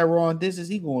stand at that wrong distance,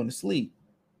 he going to sleep.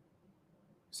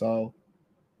 So,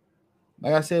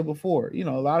 like I said before, a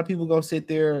lot of people go sit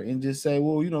there and just say,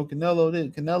 well,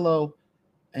 Canelo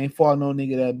ain't fought no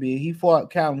nigga that big. He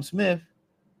fought Callum Smith,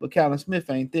 but Callum Smith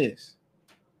ain't this.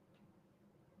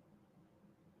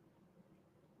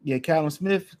 Yeah, Callum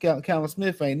Smith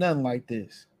ain't nothing like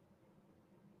this.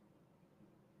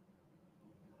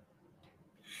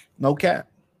 No cap.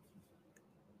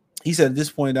 He said at this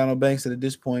point, Donald Banks said at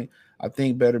this point, I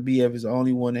think Benavidez is the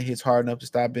only one that hits hard enough to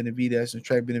stop Benavidez and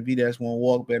track Benavidez won't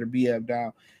walk Benavidez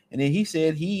down. And then he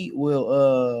said he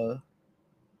will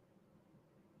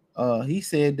he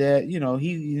said that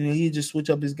he just switch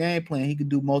up his game plan. He could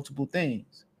do multiple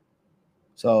things.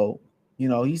 So,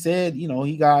 he said,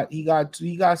 he got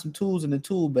some tools in the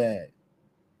tool bag.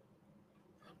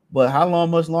 But how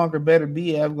much longer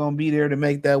Benavidez gonna be there to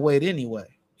make that weight anyway?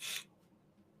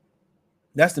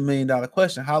 That's the $1 million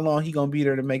question. How long he gonna be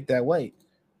there to make that weight?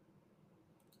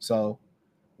 So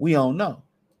we don't know.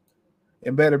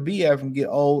 And Benavidez can get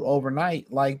old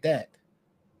overnight like that.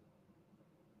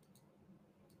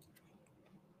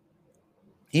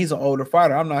 He's an older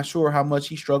fighter. I'm not sure how much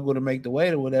he struggled to make the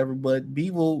weight or whatever, but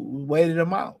Bevel waited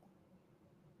him out.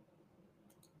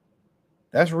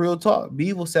 That's real talk.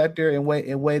 Bevel sat there and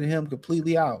waited him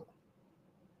completely out.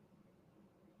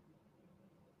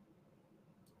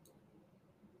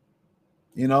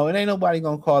 You know, it ain't nobody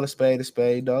gonna call a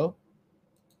spade though.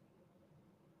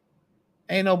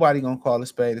 Ain't nobody gonna call a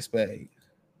spade a spade.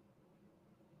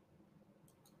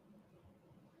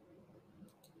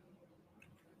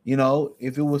 You know,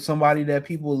 if it was somebody that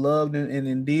people loved and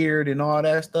endeared and all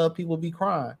that stuff, people be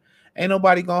crying. Ain't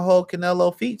nobody gonna hold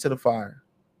Canelo feet to the fire.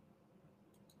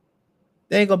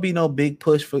 There ain't gonna be no big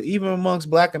push for even amongst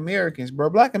Black Americans, bro.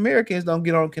 Black Americans don't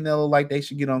get on Canelo like they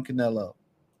should get on Canelo.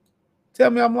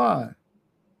 Tell me I'm lying.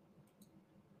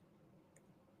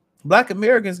 Black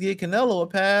Americans get Canelo a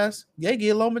pass. They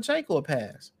get Lomachenko a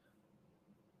pass.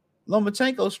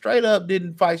 Lomachenko straight up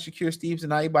didn't fight Shakur Stevenson.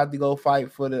 Now he about to go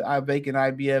fight for the vacant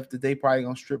IBF that they probably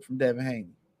gonna strip from Devin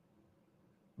Haney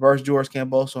versus George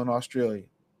Kambosos in Australia.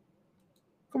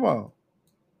 Come on.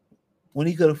 When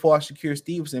he could have fought Shakur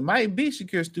Stevenson. Might be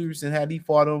Shakur Stevenson had he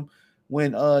fought him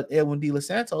when Edwin De Los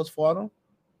Santos fought him.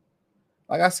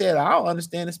 Like I said, I don't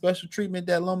understand the special treatment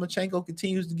that Lomachenko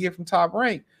continues to get from Top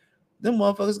Rank. Them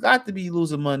motherfuckers got to be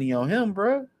losing money on him,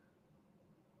 bro.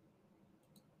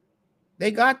 They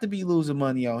got to be losing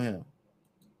money on him.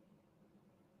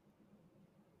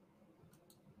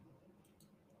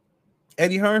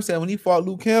 Eddie Hearn said when he fought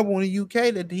Luke Campbell in the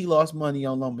UK that he lost money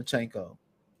on Lomachenko.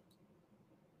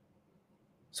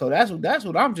 So that's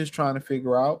what I'm just trying to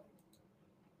figure out.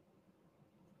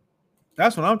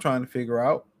 That's what I'm trying to figure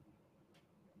out.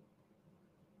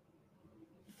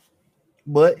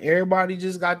 But everybody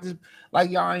just got this, like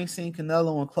y'all ain't seen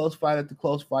Canelo in close fight after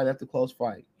close fight after close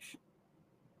fight.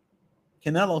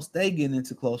 Canelo stay getting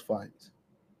into close fights.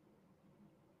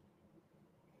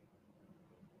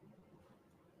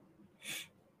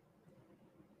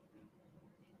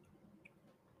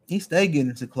 He stay getting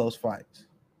into close fights.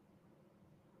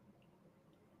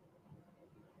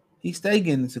 He stay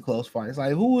getting into close fights.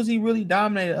 Like, who was he really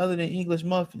dominated other than English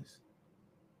Muffins?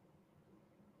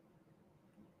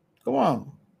 Come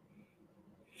on.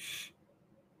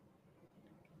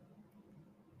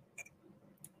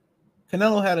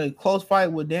 Canelo had a close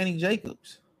fight with Danny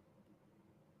Jacobs.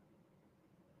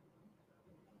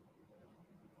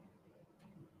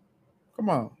 Come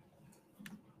on.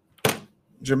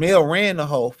 Jamel ran the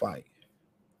whole fight.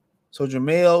 So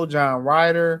Jamel, John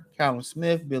Ryder, Callum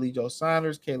Smith, Billy Joe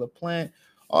Saunders, Caleb Plant,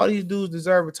 all these dudes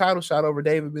deserve a title shot over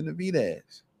David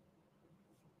Benavidez.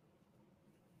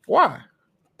 Why?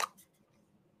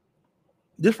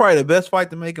 This is probably the best fight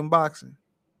to make in boxing.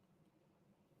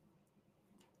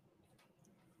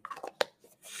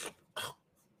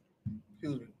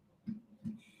 Excuse me.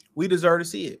 We deserve to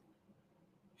see it.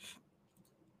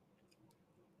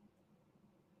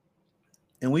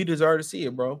 And we deserve to see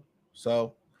it, bro.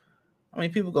 So, I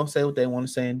mean, people going to say what they want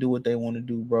to say and do what they want to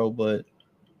do, bro, but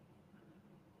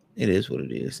it is what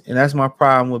it is. And that's my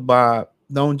problem with Bob.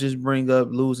 Don't just bring up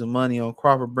losing money on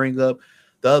Crawford. Bring up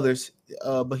the others,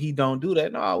 but he don't do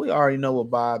that. No, we already know what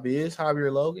Bob is.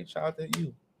 Javier Logan, shout out to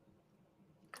you.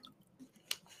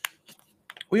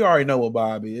 We already know what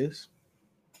Bob is.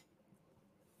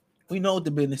 We know what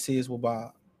the business is with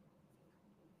Bob.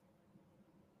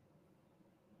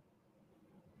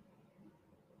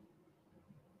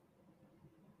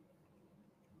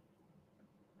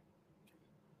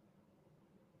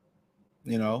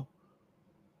 You know,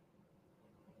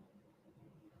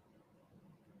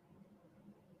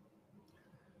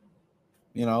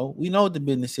 we know what the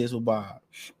business is with Bob.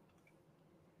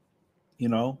 You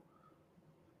know,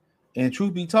 and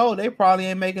truth be told, they probably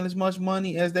ain't making as much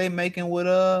money as they making with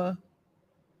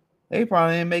They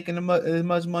probably ain't making as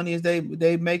much money as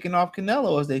they making off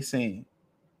Canelo as they saying.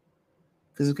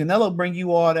 Because if Canelo bring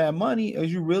you all that money, are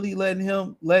you really letting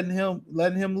him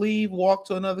leave, walk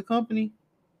to another company?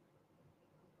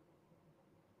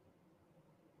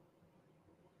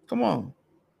 Come on.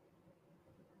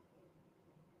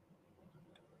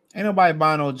 Ain't nobody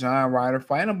buying no John Ryder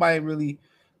fight. Ain't nobody really.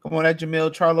 Come on, that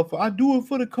Jamel Charlo fight. I do it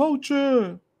for the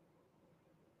culture.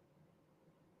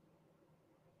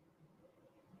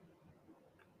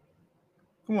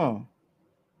 Come on.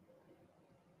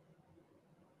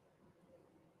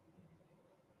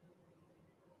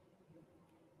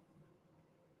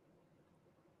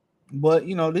 But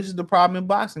you know, this is the problem in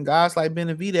boxing. Guys like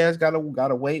Benavidez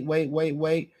gotta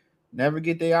wait, never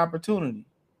get their opportunity.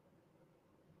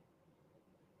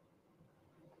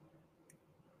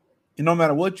 And no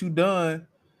matter what you done,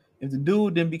 if the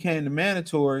dude then became the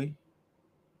mandatory,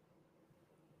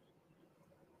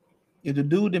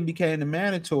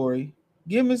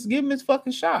 give him his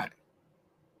fucking shot.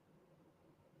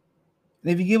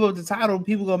 And if you give up the title,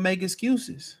 people gonna make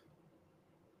excuses.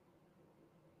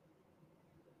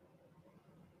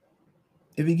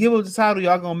 If you give up the title,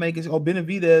 y'all gonna make it. Oh,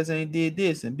 Benavidez ain't did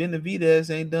this, and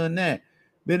Benavidez ain't done that.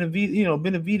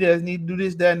 Benavidez need to do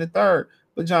this, that, and the third.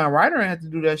 But John Ryder ain't have to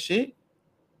do that shit.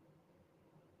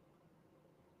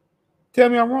 Tell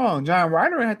me I'm wrong. John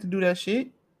Ryder ain't have to do that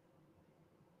shit.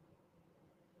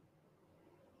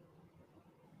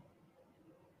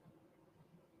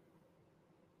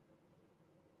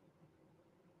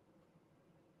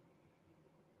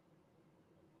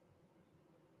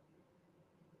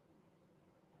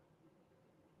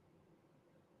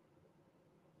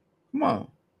 Come on.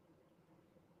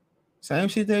 Same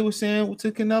shit they were saying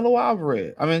to Canelo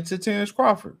Alvarez. I mean, to Terrence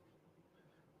Crawford.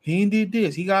 He did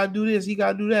this. He gotta do this. He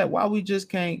gotta do that. Why we just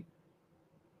can't?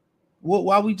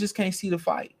 Why we just can't see the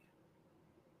fight?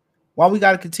 Why we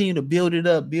gotta continue to build it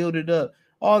up, build it up?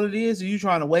 All it is you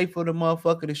trying to wait for the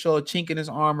motherfucker to show a chink in his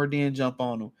armor, then jump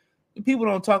on him. And people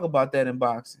don't talk about that in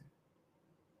boxing.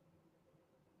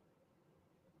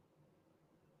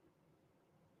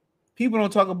 People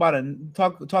don't talk about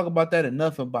that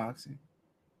enough in boxing.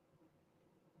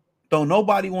 Don't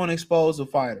nobody want to expose a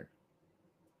fighter.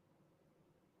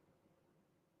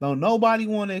 Don't nobody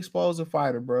want to expose a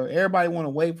fighter, bro. Everybody want to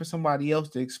wait for somebody else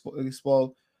to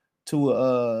expose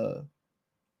a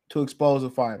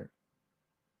fighter.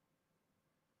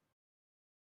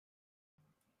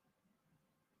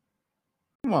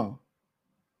 Come on.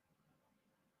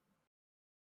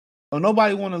 Don't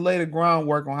nobody want to lay the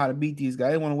groundwork on how to beat these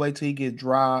guys. They want to wait till he get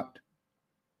dropped.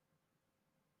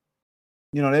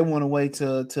 You know, they want to wait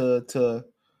till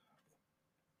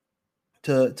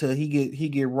he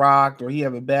get rocked or he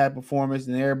have a bad performance,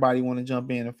 and everybody want to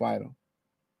jump in and fight him.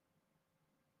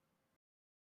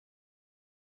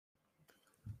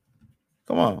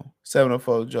 Come on,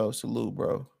 704 Joe, salute,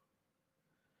 bro.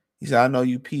 He said, I know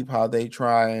you peep how they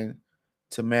trying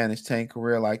to manage Tank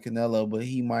career like Canelo, but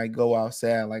he might go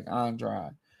outside like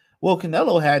Andrade. Well,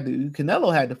 Canelo had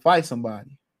to fight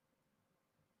somebody.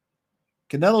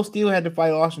 Canelo still had to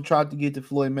fight Austin Trout to get the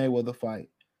Floyd Mayweather fight.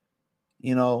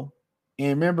 You know, and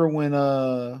remember when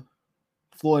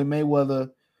Floyd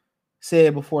Mayweather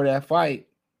said before that fight,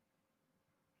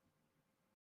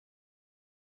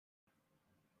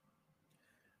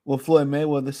 Floyd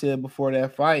Mayweather said before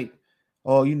that fight,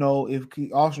 oh, you know, if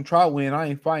Austin Trout win, I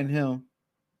ain't fighting him.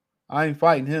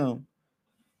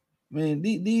 Man,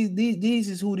 these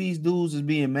is who these dudes is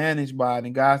being managed by, the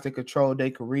guys that control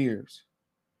their careers.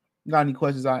 You got any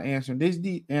questions? I answer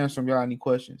them. Answer them. Y'all got any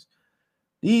questions?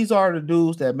 These are the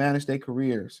dudes that manage their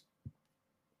careers.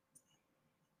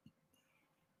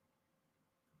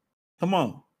 Come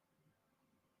on.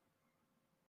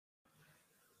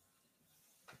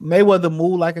 Mayweather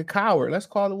moved like a coward. Let's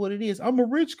call it what it is. I'm a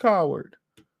rich coward.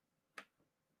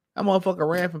 That motherfucker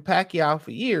ran from Pacquiao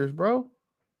for years, bro.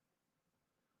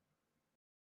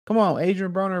 Come on,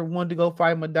 Adrian Broner wanted to go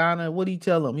fight Madonna. What did he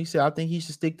tell him? He said, I think he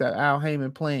should stick to Al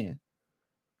Heyman plan.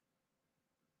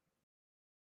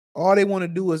 All they want to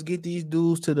do is get these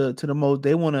dudes to the most.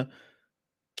 They want to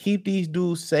keep these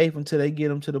dudes safe until they get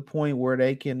them to the point where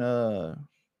they can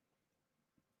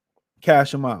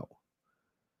cash them out.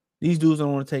 These dudes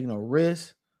don't want to take no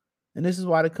risks. And this is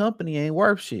why the company ain't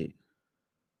worth shit.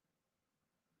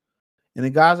 And the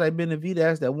guys like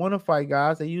Benavidez that want to fight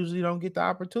guys, they usually don't get the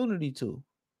opportunity to.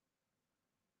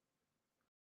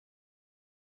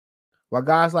 While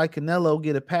guys like Canelo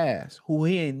get a pass, who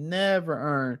he ain't never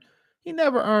earned. He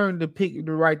never earned the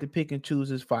right to pick and choose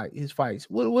his fights.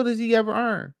 What does he ever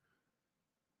earn?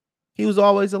 He was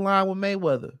always aligned with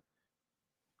Mayweather.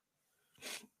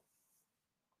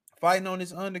 Fighting on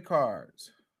his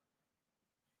undercards.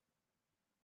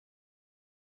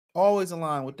 Always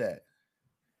aligned with that.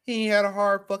 He ain't had a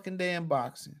hard fucking day in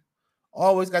boxing.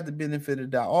 Always got the benefit of the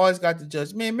doubt. Always got the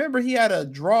judge. Man, remember he had a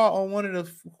draw on one of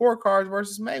the scorecards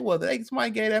versus Mayweather.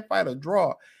 Somebody gave that fight a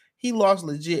draw. He lost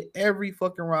legit every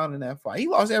fucking round in that fight. He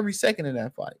lost every second in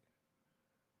that fight.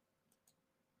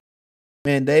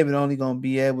 Man, David only going to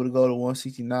be able to go to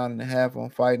 169.5 on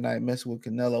fight night messing with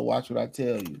Canelo. Watch what I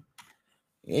tell you.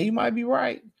 Yeah, you might be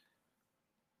right.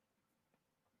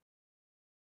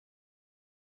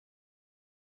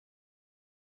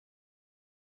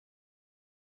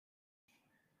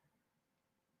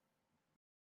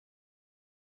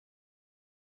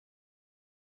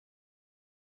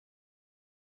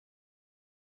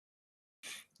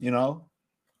 you know.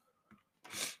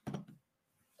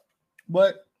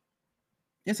 But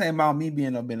this ain't about me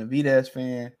being a Benavidez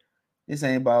fan. This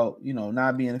ain't about,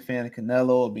 not being a fan of Canelo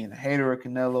or being a hater of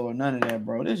Canelo or none of that,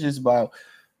 bro. This is just about,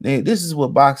 this is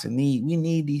what boxing need. We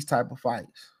need these type of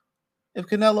fights. If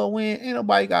Canelo win, ain't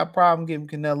nobody got a problem giving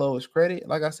Canelo his credit.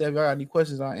 Like I said, if y'all got any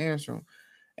questions, I'll answer them.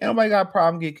 Ain't nobody got a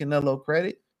problem giving Canelo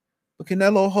credit. But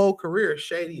Canelo's whole career is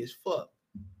shady as fuck.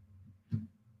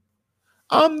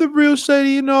 I'm the real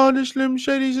shady and all the Slim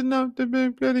Shady's enough to be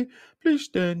petty. Please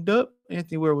stand up.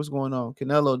 Anthony, what's going on?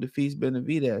 Canelo defeats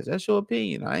Benavidez. That's your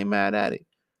opinion. I ain't mad at it.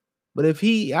 But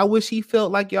I wish he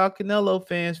felt like y'all Canelo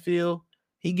fans feel.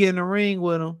 He get in the ring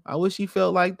with him. I wish he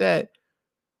felt like that.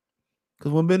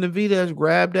 Because when Benavidez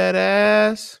grabbed that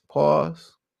ass,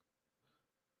 pause.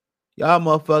 Y'all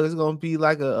motherfuckers gonna be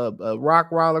like a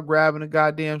rock roller grabbing a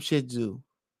goddamn Shih Tzu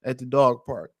at the dog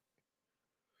park.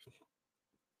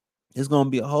 It's gonna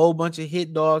be a whole bunch of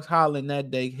hit dogs hollering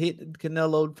that day. Hit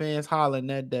Canelo fans hollering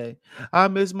that day. I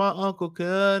miss my uncle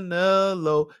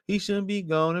Canelo. He shouldn't be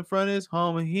gone in front of his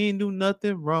home, and he ain't do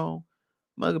nothing wrong.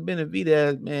 Mother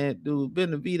Benavidez, man, dude,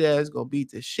 Benavidez gonna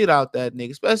beat the shit out that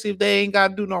nigga, especially if they ain't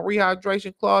gotta do no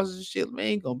rehydration clauses and shit. Man,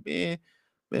 ain't gonna be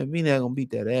Benavidez gonna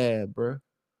beat that ass, bro.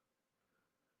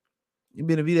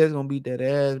 Benavidez gonna beat that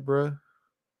ass, bro.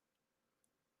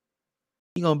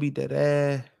 He gonna beat that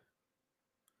ass.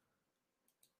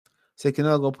 Say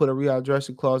Canelo gonna put a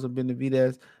rehydration clause on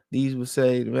Benavidez. These would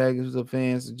say the magazines of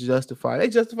fans justify. They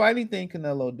justify anything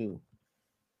Canelo do.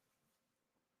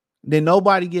 Then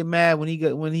nobody get mad when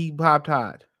he popped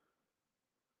hot.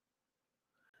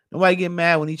 Nobody get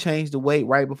mad when he changed the weight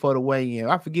right before the weigh-in.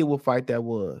 I forget what fight that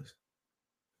was.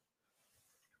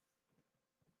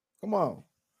 Come on.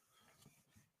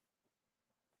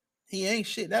 He ain't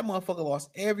shit. That motherfucker lost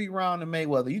every round to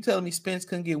Mayweather. You telling me Spence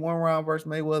couldn't get one round versus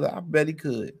Mayweather? I bet he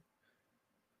could.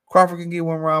 Crawford can get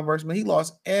one round versus Mayweather. He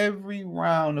lost every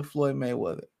round to Floyd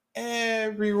Mayweather.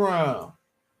 Every round.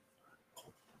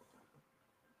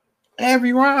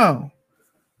 Every round.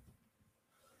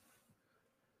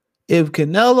 If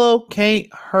Canelo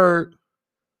can't hurt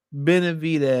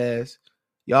Benavidez,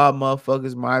 y'all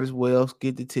motherfuckers might as well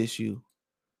get the tissue.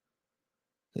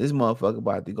 This motherfucker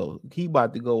about to go. He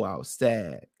about to go out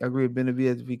sad. I agree with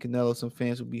Benavidez. If he Canelo, some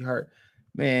fans will be hurt.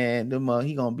 Man,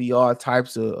 he gonna be all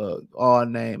types of all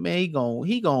name. Man, he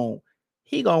gonna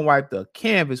wipe the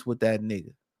canvas with that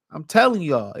nigga. I'm telling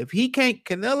y'all, if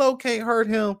Canelo can't hurt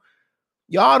him,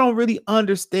 y'all don't really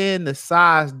understand the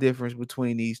size difference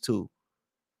between these two.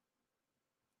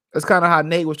 That's kind of how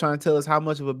Nate was trying to tell us how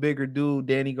much of a bigger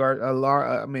dude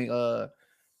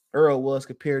Earl was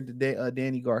compared to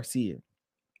Danny Garcia.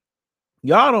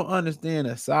 Y'all don't understand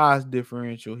the size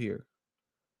differential here.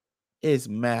 It's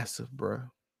massive, bro.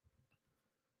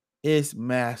 It's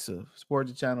massive.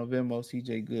 Sports Channel, Venmo,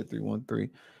 CJ Good 313.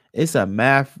 It's a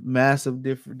massive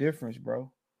difference,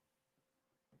 bro.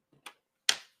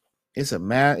 It's a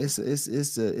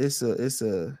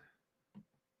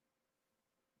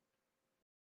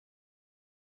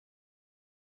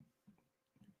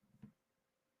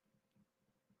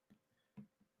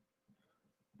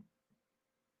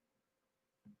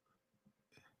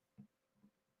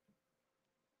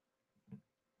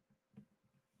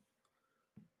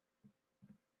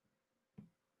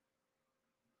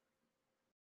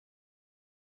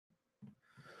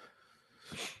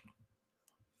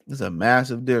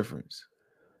massive difference.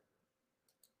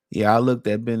 Yeah, I looked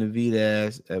at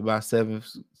Benavidez at about 7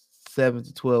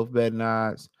 to 12 betting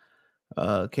odds,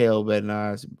 KO betting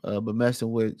odds, but messing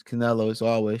with Canelo is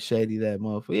always shady. That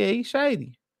motherfucker, yeah, he's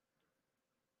shady.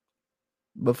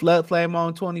 But Flat Flame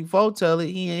on 24 tell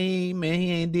it he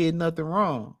ain't did nothing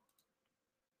wrong.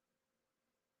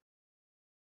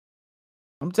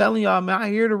 I'm telling y'all, man, I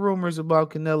hear the rumors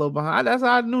about Canelo behind. That's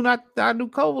how I knew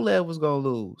Kovalev was gonna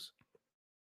lose.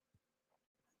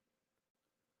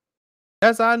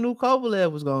 That's how I knew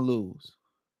Kovalev was gonna lose.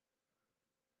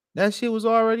 That shit was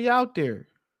already out there.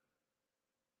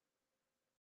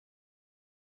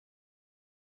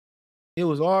 It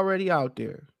was already out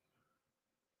there.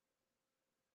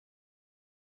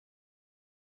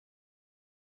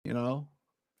 You know?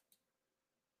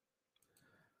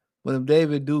 But if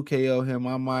David do KO him,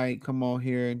 I might come on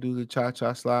here and do the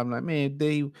cha-cha slide. I'm like, man,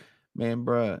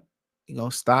 bro, he gonna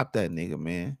stop that nigga,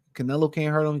 man. Canelo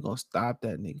can't hurt him. He gonna stop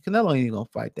that nigga. Canelo ain't gonna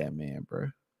fight that man, bro.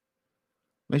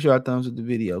 Make sure I thumbs up the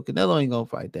video. Canelo ain't gonna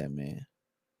fight that man.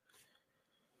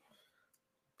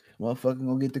 Motherfucker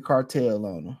gonna get the cartel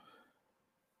on him.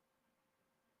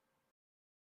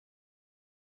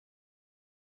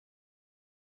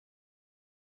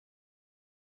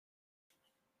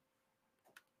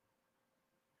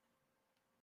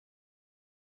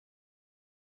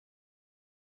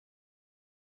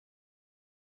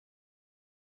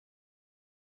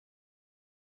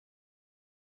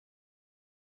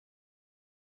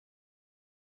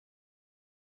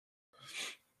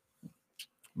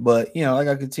 But you know, like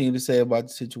I continue to say about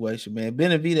the situation, man.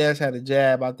 Benavidez had a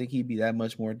jab. I think he'd be that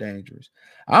much more dangerous.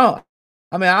 I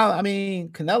mean,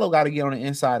 Canelo got to get on the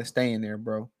inside and stay in there,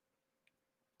 bro.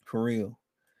 For real.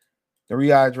 The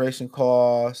rehydration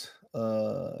clause,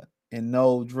 and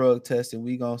no drug testing.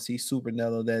 We gonna see Super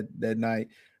Nello that night.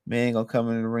 Man gonna come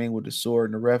in the ring with the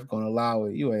sword, and the ref gonna allow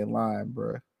it. You ain't lying,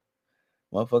 bro.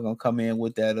 Motherfucker gonna come in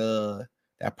with that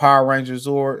Power Ranger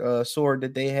sword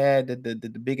that they had, that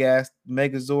the big ass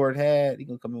Mega Zord had. He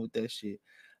gonna come in with that shit.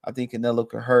 I think Canelo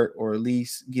could hurt or at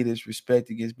least get his respect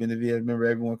against Benavidez. Remember,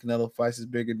 everyone Canelo fights is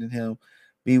bigger than him.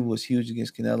 Beaver was huge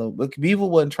against Canelo, but Beaver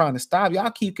wasn't trying to stop. Y'all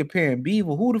keep comparing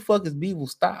Beaver. Who the fuck is Beaver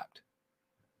stopped?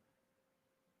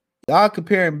 Y'all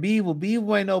comparing Beaver.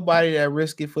 Beaver ain't nobody that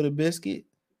risk it for the biscuit.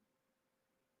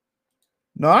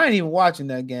 No, I ain't even watching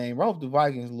that game. I hope the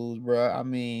Vikings lose, bro. I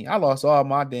mean, I lost all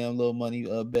my damn little money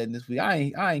betting this week.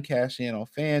 I ain't cash in on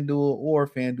FanDuel or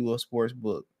FanDuel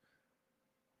Sportsbook.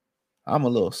 I'm a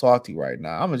little salty right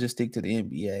now. I'm gonna just stick to the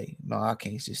NBA. No, I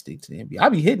can't just stick to the NBA. I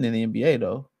be hitting in the NBA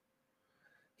though.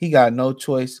 He got no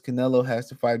choice. Canelo has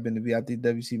to fight Benavidez. I think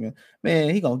WC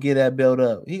man, he gonna get that belt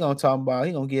up. He gonna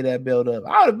get that belt up.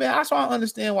 That's why I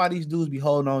understand why these dudes be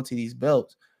holding on to these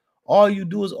belts. All you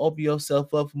do is open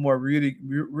yourself up for more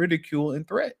ridicule and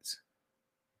threats.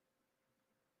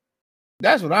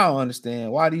 That's what I don't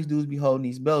understand. Why these dudes be holding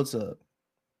these belts up.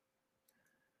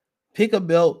 Pick a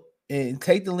belt and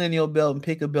take the lineal belt and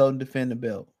pick a belt and defend the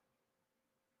belt.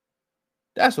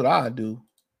 That's what I do.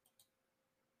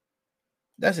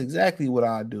 That's exactly what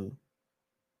I do.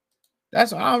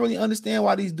 That's why I don't really understand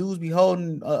why these dudes be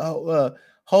holding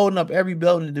up every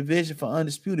belt in the division for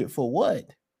undisputed. For what?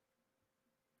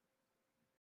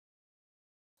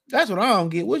 That's what I don't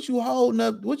get. What you holding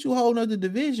up the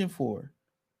division for?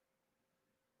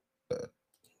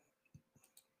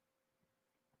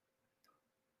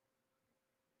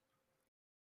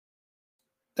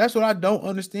 That's what I don't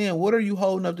understand. What are you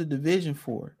holding up the division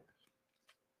for?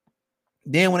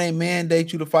 Then when they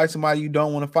mandate you to fight somebody you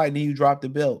don't want to fight, then you drop the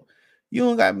belt. You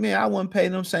don't got, man, I wouldn't pay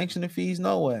them sanctioning fees,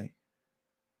 no way.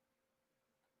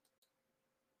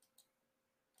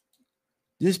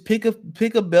 Just pick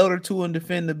a belt or two and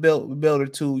defend the belt or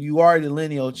two. You already the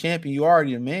lineal champion. You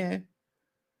already a man.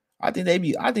 I think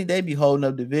they be holding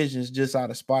up divisions just out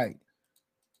of spite.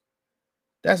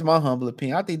 That's my humble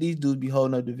opinion. I think these dudes be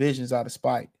holding up divisions out of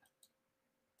spite.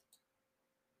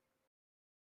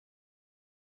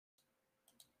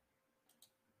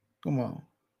 Come on.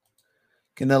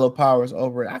 Canelo Power is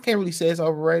overrated. I can't really say it's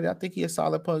overrated. I think he's a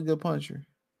solid good puncher.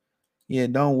 Yeah,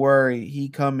 don't worry. He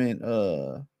coming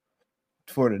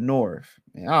for the North.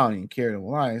 Man, I don't even care. The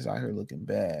Lions out here looking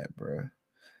bad, bro.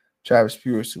 Travis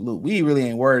Pure salute. We really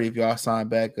ain't worried if y'all sign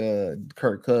back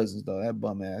Kirk Cousins, though. That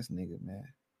bum ass nigga, man.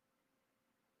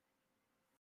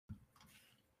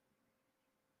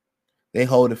 They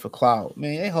hold it for clout.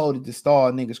 Man, they hold it to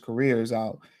stall niggas' careers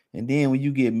out. And then when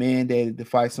you get mandated to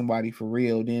fight somebody for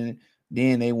real, then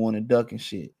they want to duck and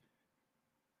shit.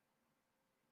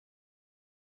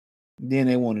 Then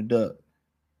they want to duck.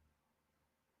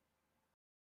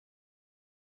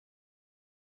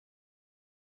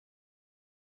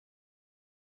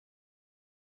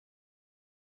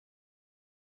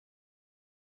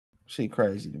 Shit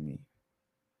crazy to me.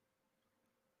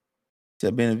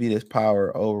 Said Benavidez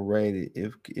power overrated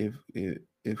if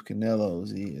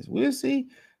Canelo's is. We'll see.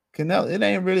 Canelo, it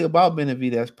ain't really about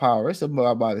Benavidez power. It's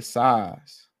about his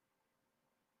size.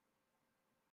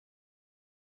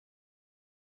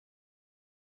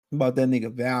 About that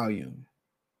nigga volume.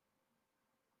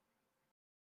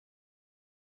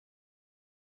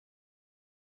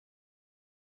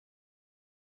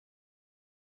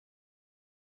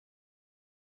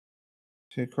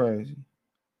 Shit crazy.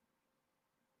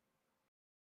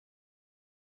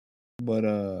 But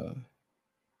it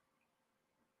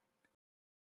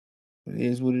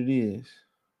is what it is.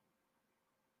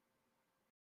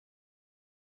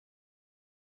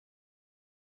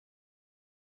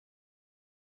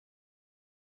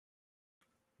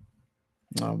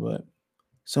 No, but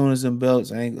soon them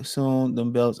belts ain't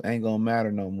gonna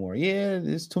matter no more. Yeah,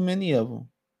 there's too many of them.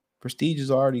 Prestige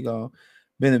is already gone.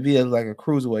 Benavidez like a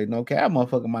cruiserweight. No, okay, that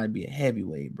motherfucker might be a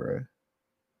heavyweight, bro.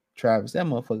 Travis, that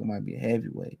motherfucker might be a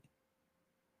heavyweight.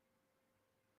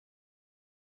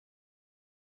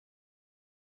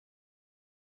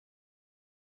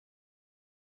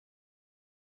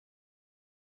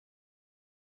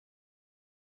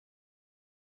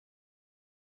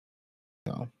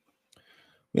 So,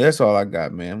 yeah, that's all I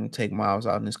got, man. I'm gonna take Miles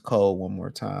out in this cold one more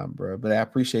time, bro. But I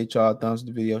appreciate y'all. Thumbs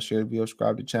the video, share the video,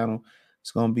 subscribe to the channel.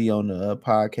 It's gonna be on the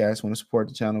podcast. Want to support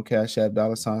the channel? Cash App $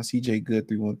 CJ Good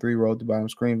 313. Roll at the bottom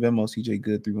screen. Venmo CJ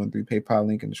Good 313. PayPal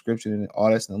link in the description and all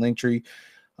that's in the link tree.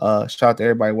 Shout out to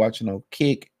everybody watching on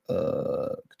Kick,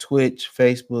 Twitch,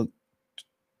 Facebook,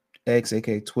 X,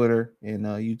 aka Twitter, and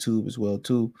YouTube as well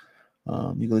too. You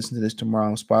can listen to this tomorrow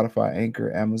on Spotify,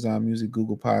 Anchor, Amazon Music,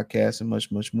 Google Podcasts, and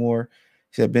much, much more.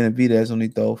 He said Benavidez only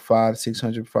throw 500 to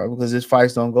 600 because his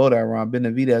fights don't go that round.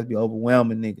 Benavidez be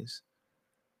overwhelming niggas.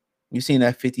 You seen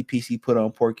that 50 piece he put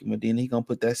on Porky Medina. He gonna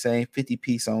put that same 50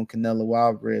 piece on Canelo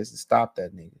Alvarez and stop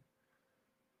that nigga.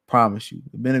 Promise you.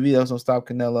 If Benavidez don't stop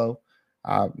Canelo,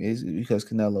 it's because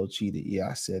Canelo cheated. Yeah,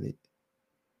 I said it.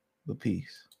 But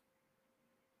peace.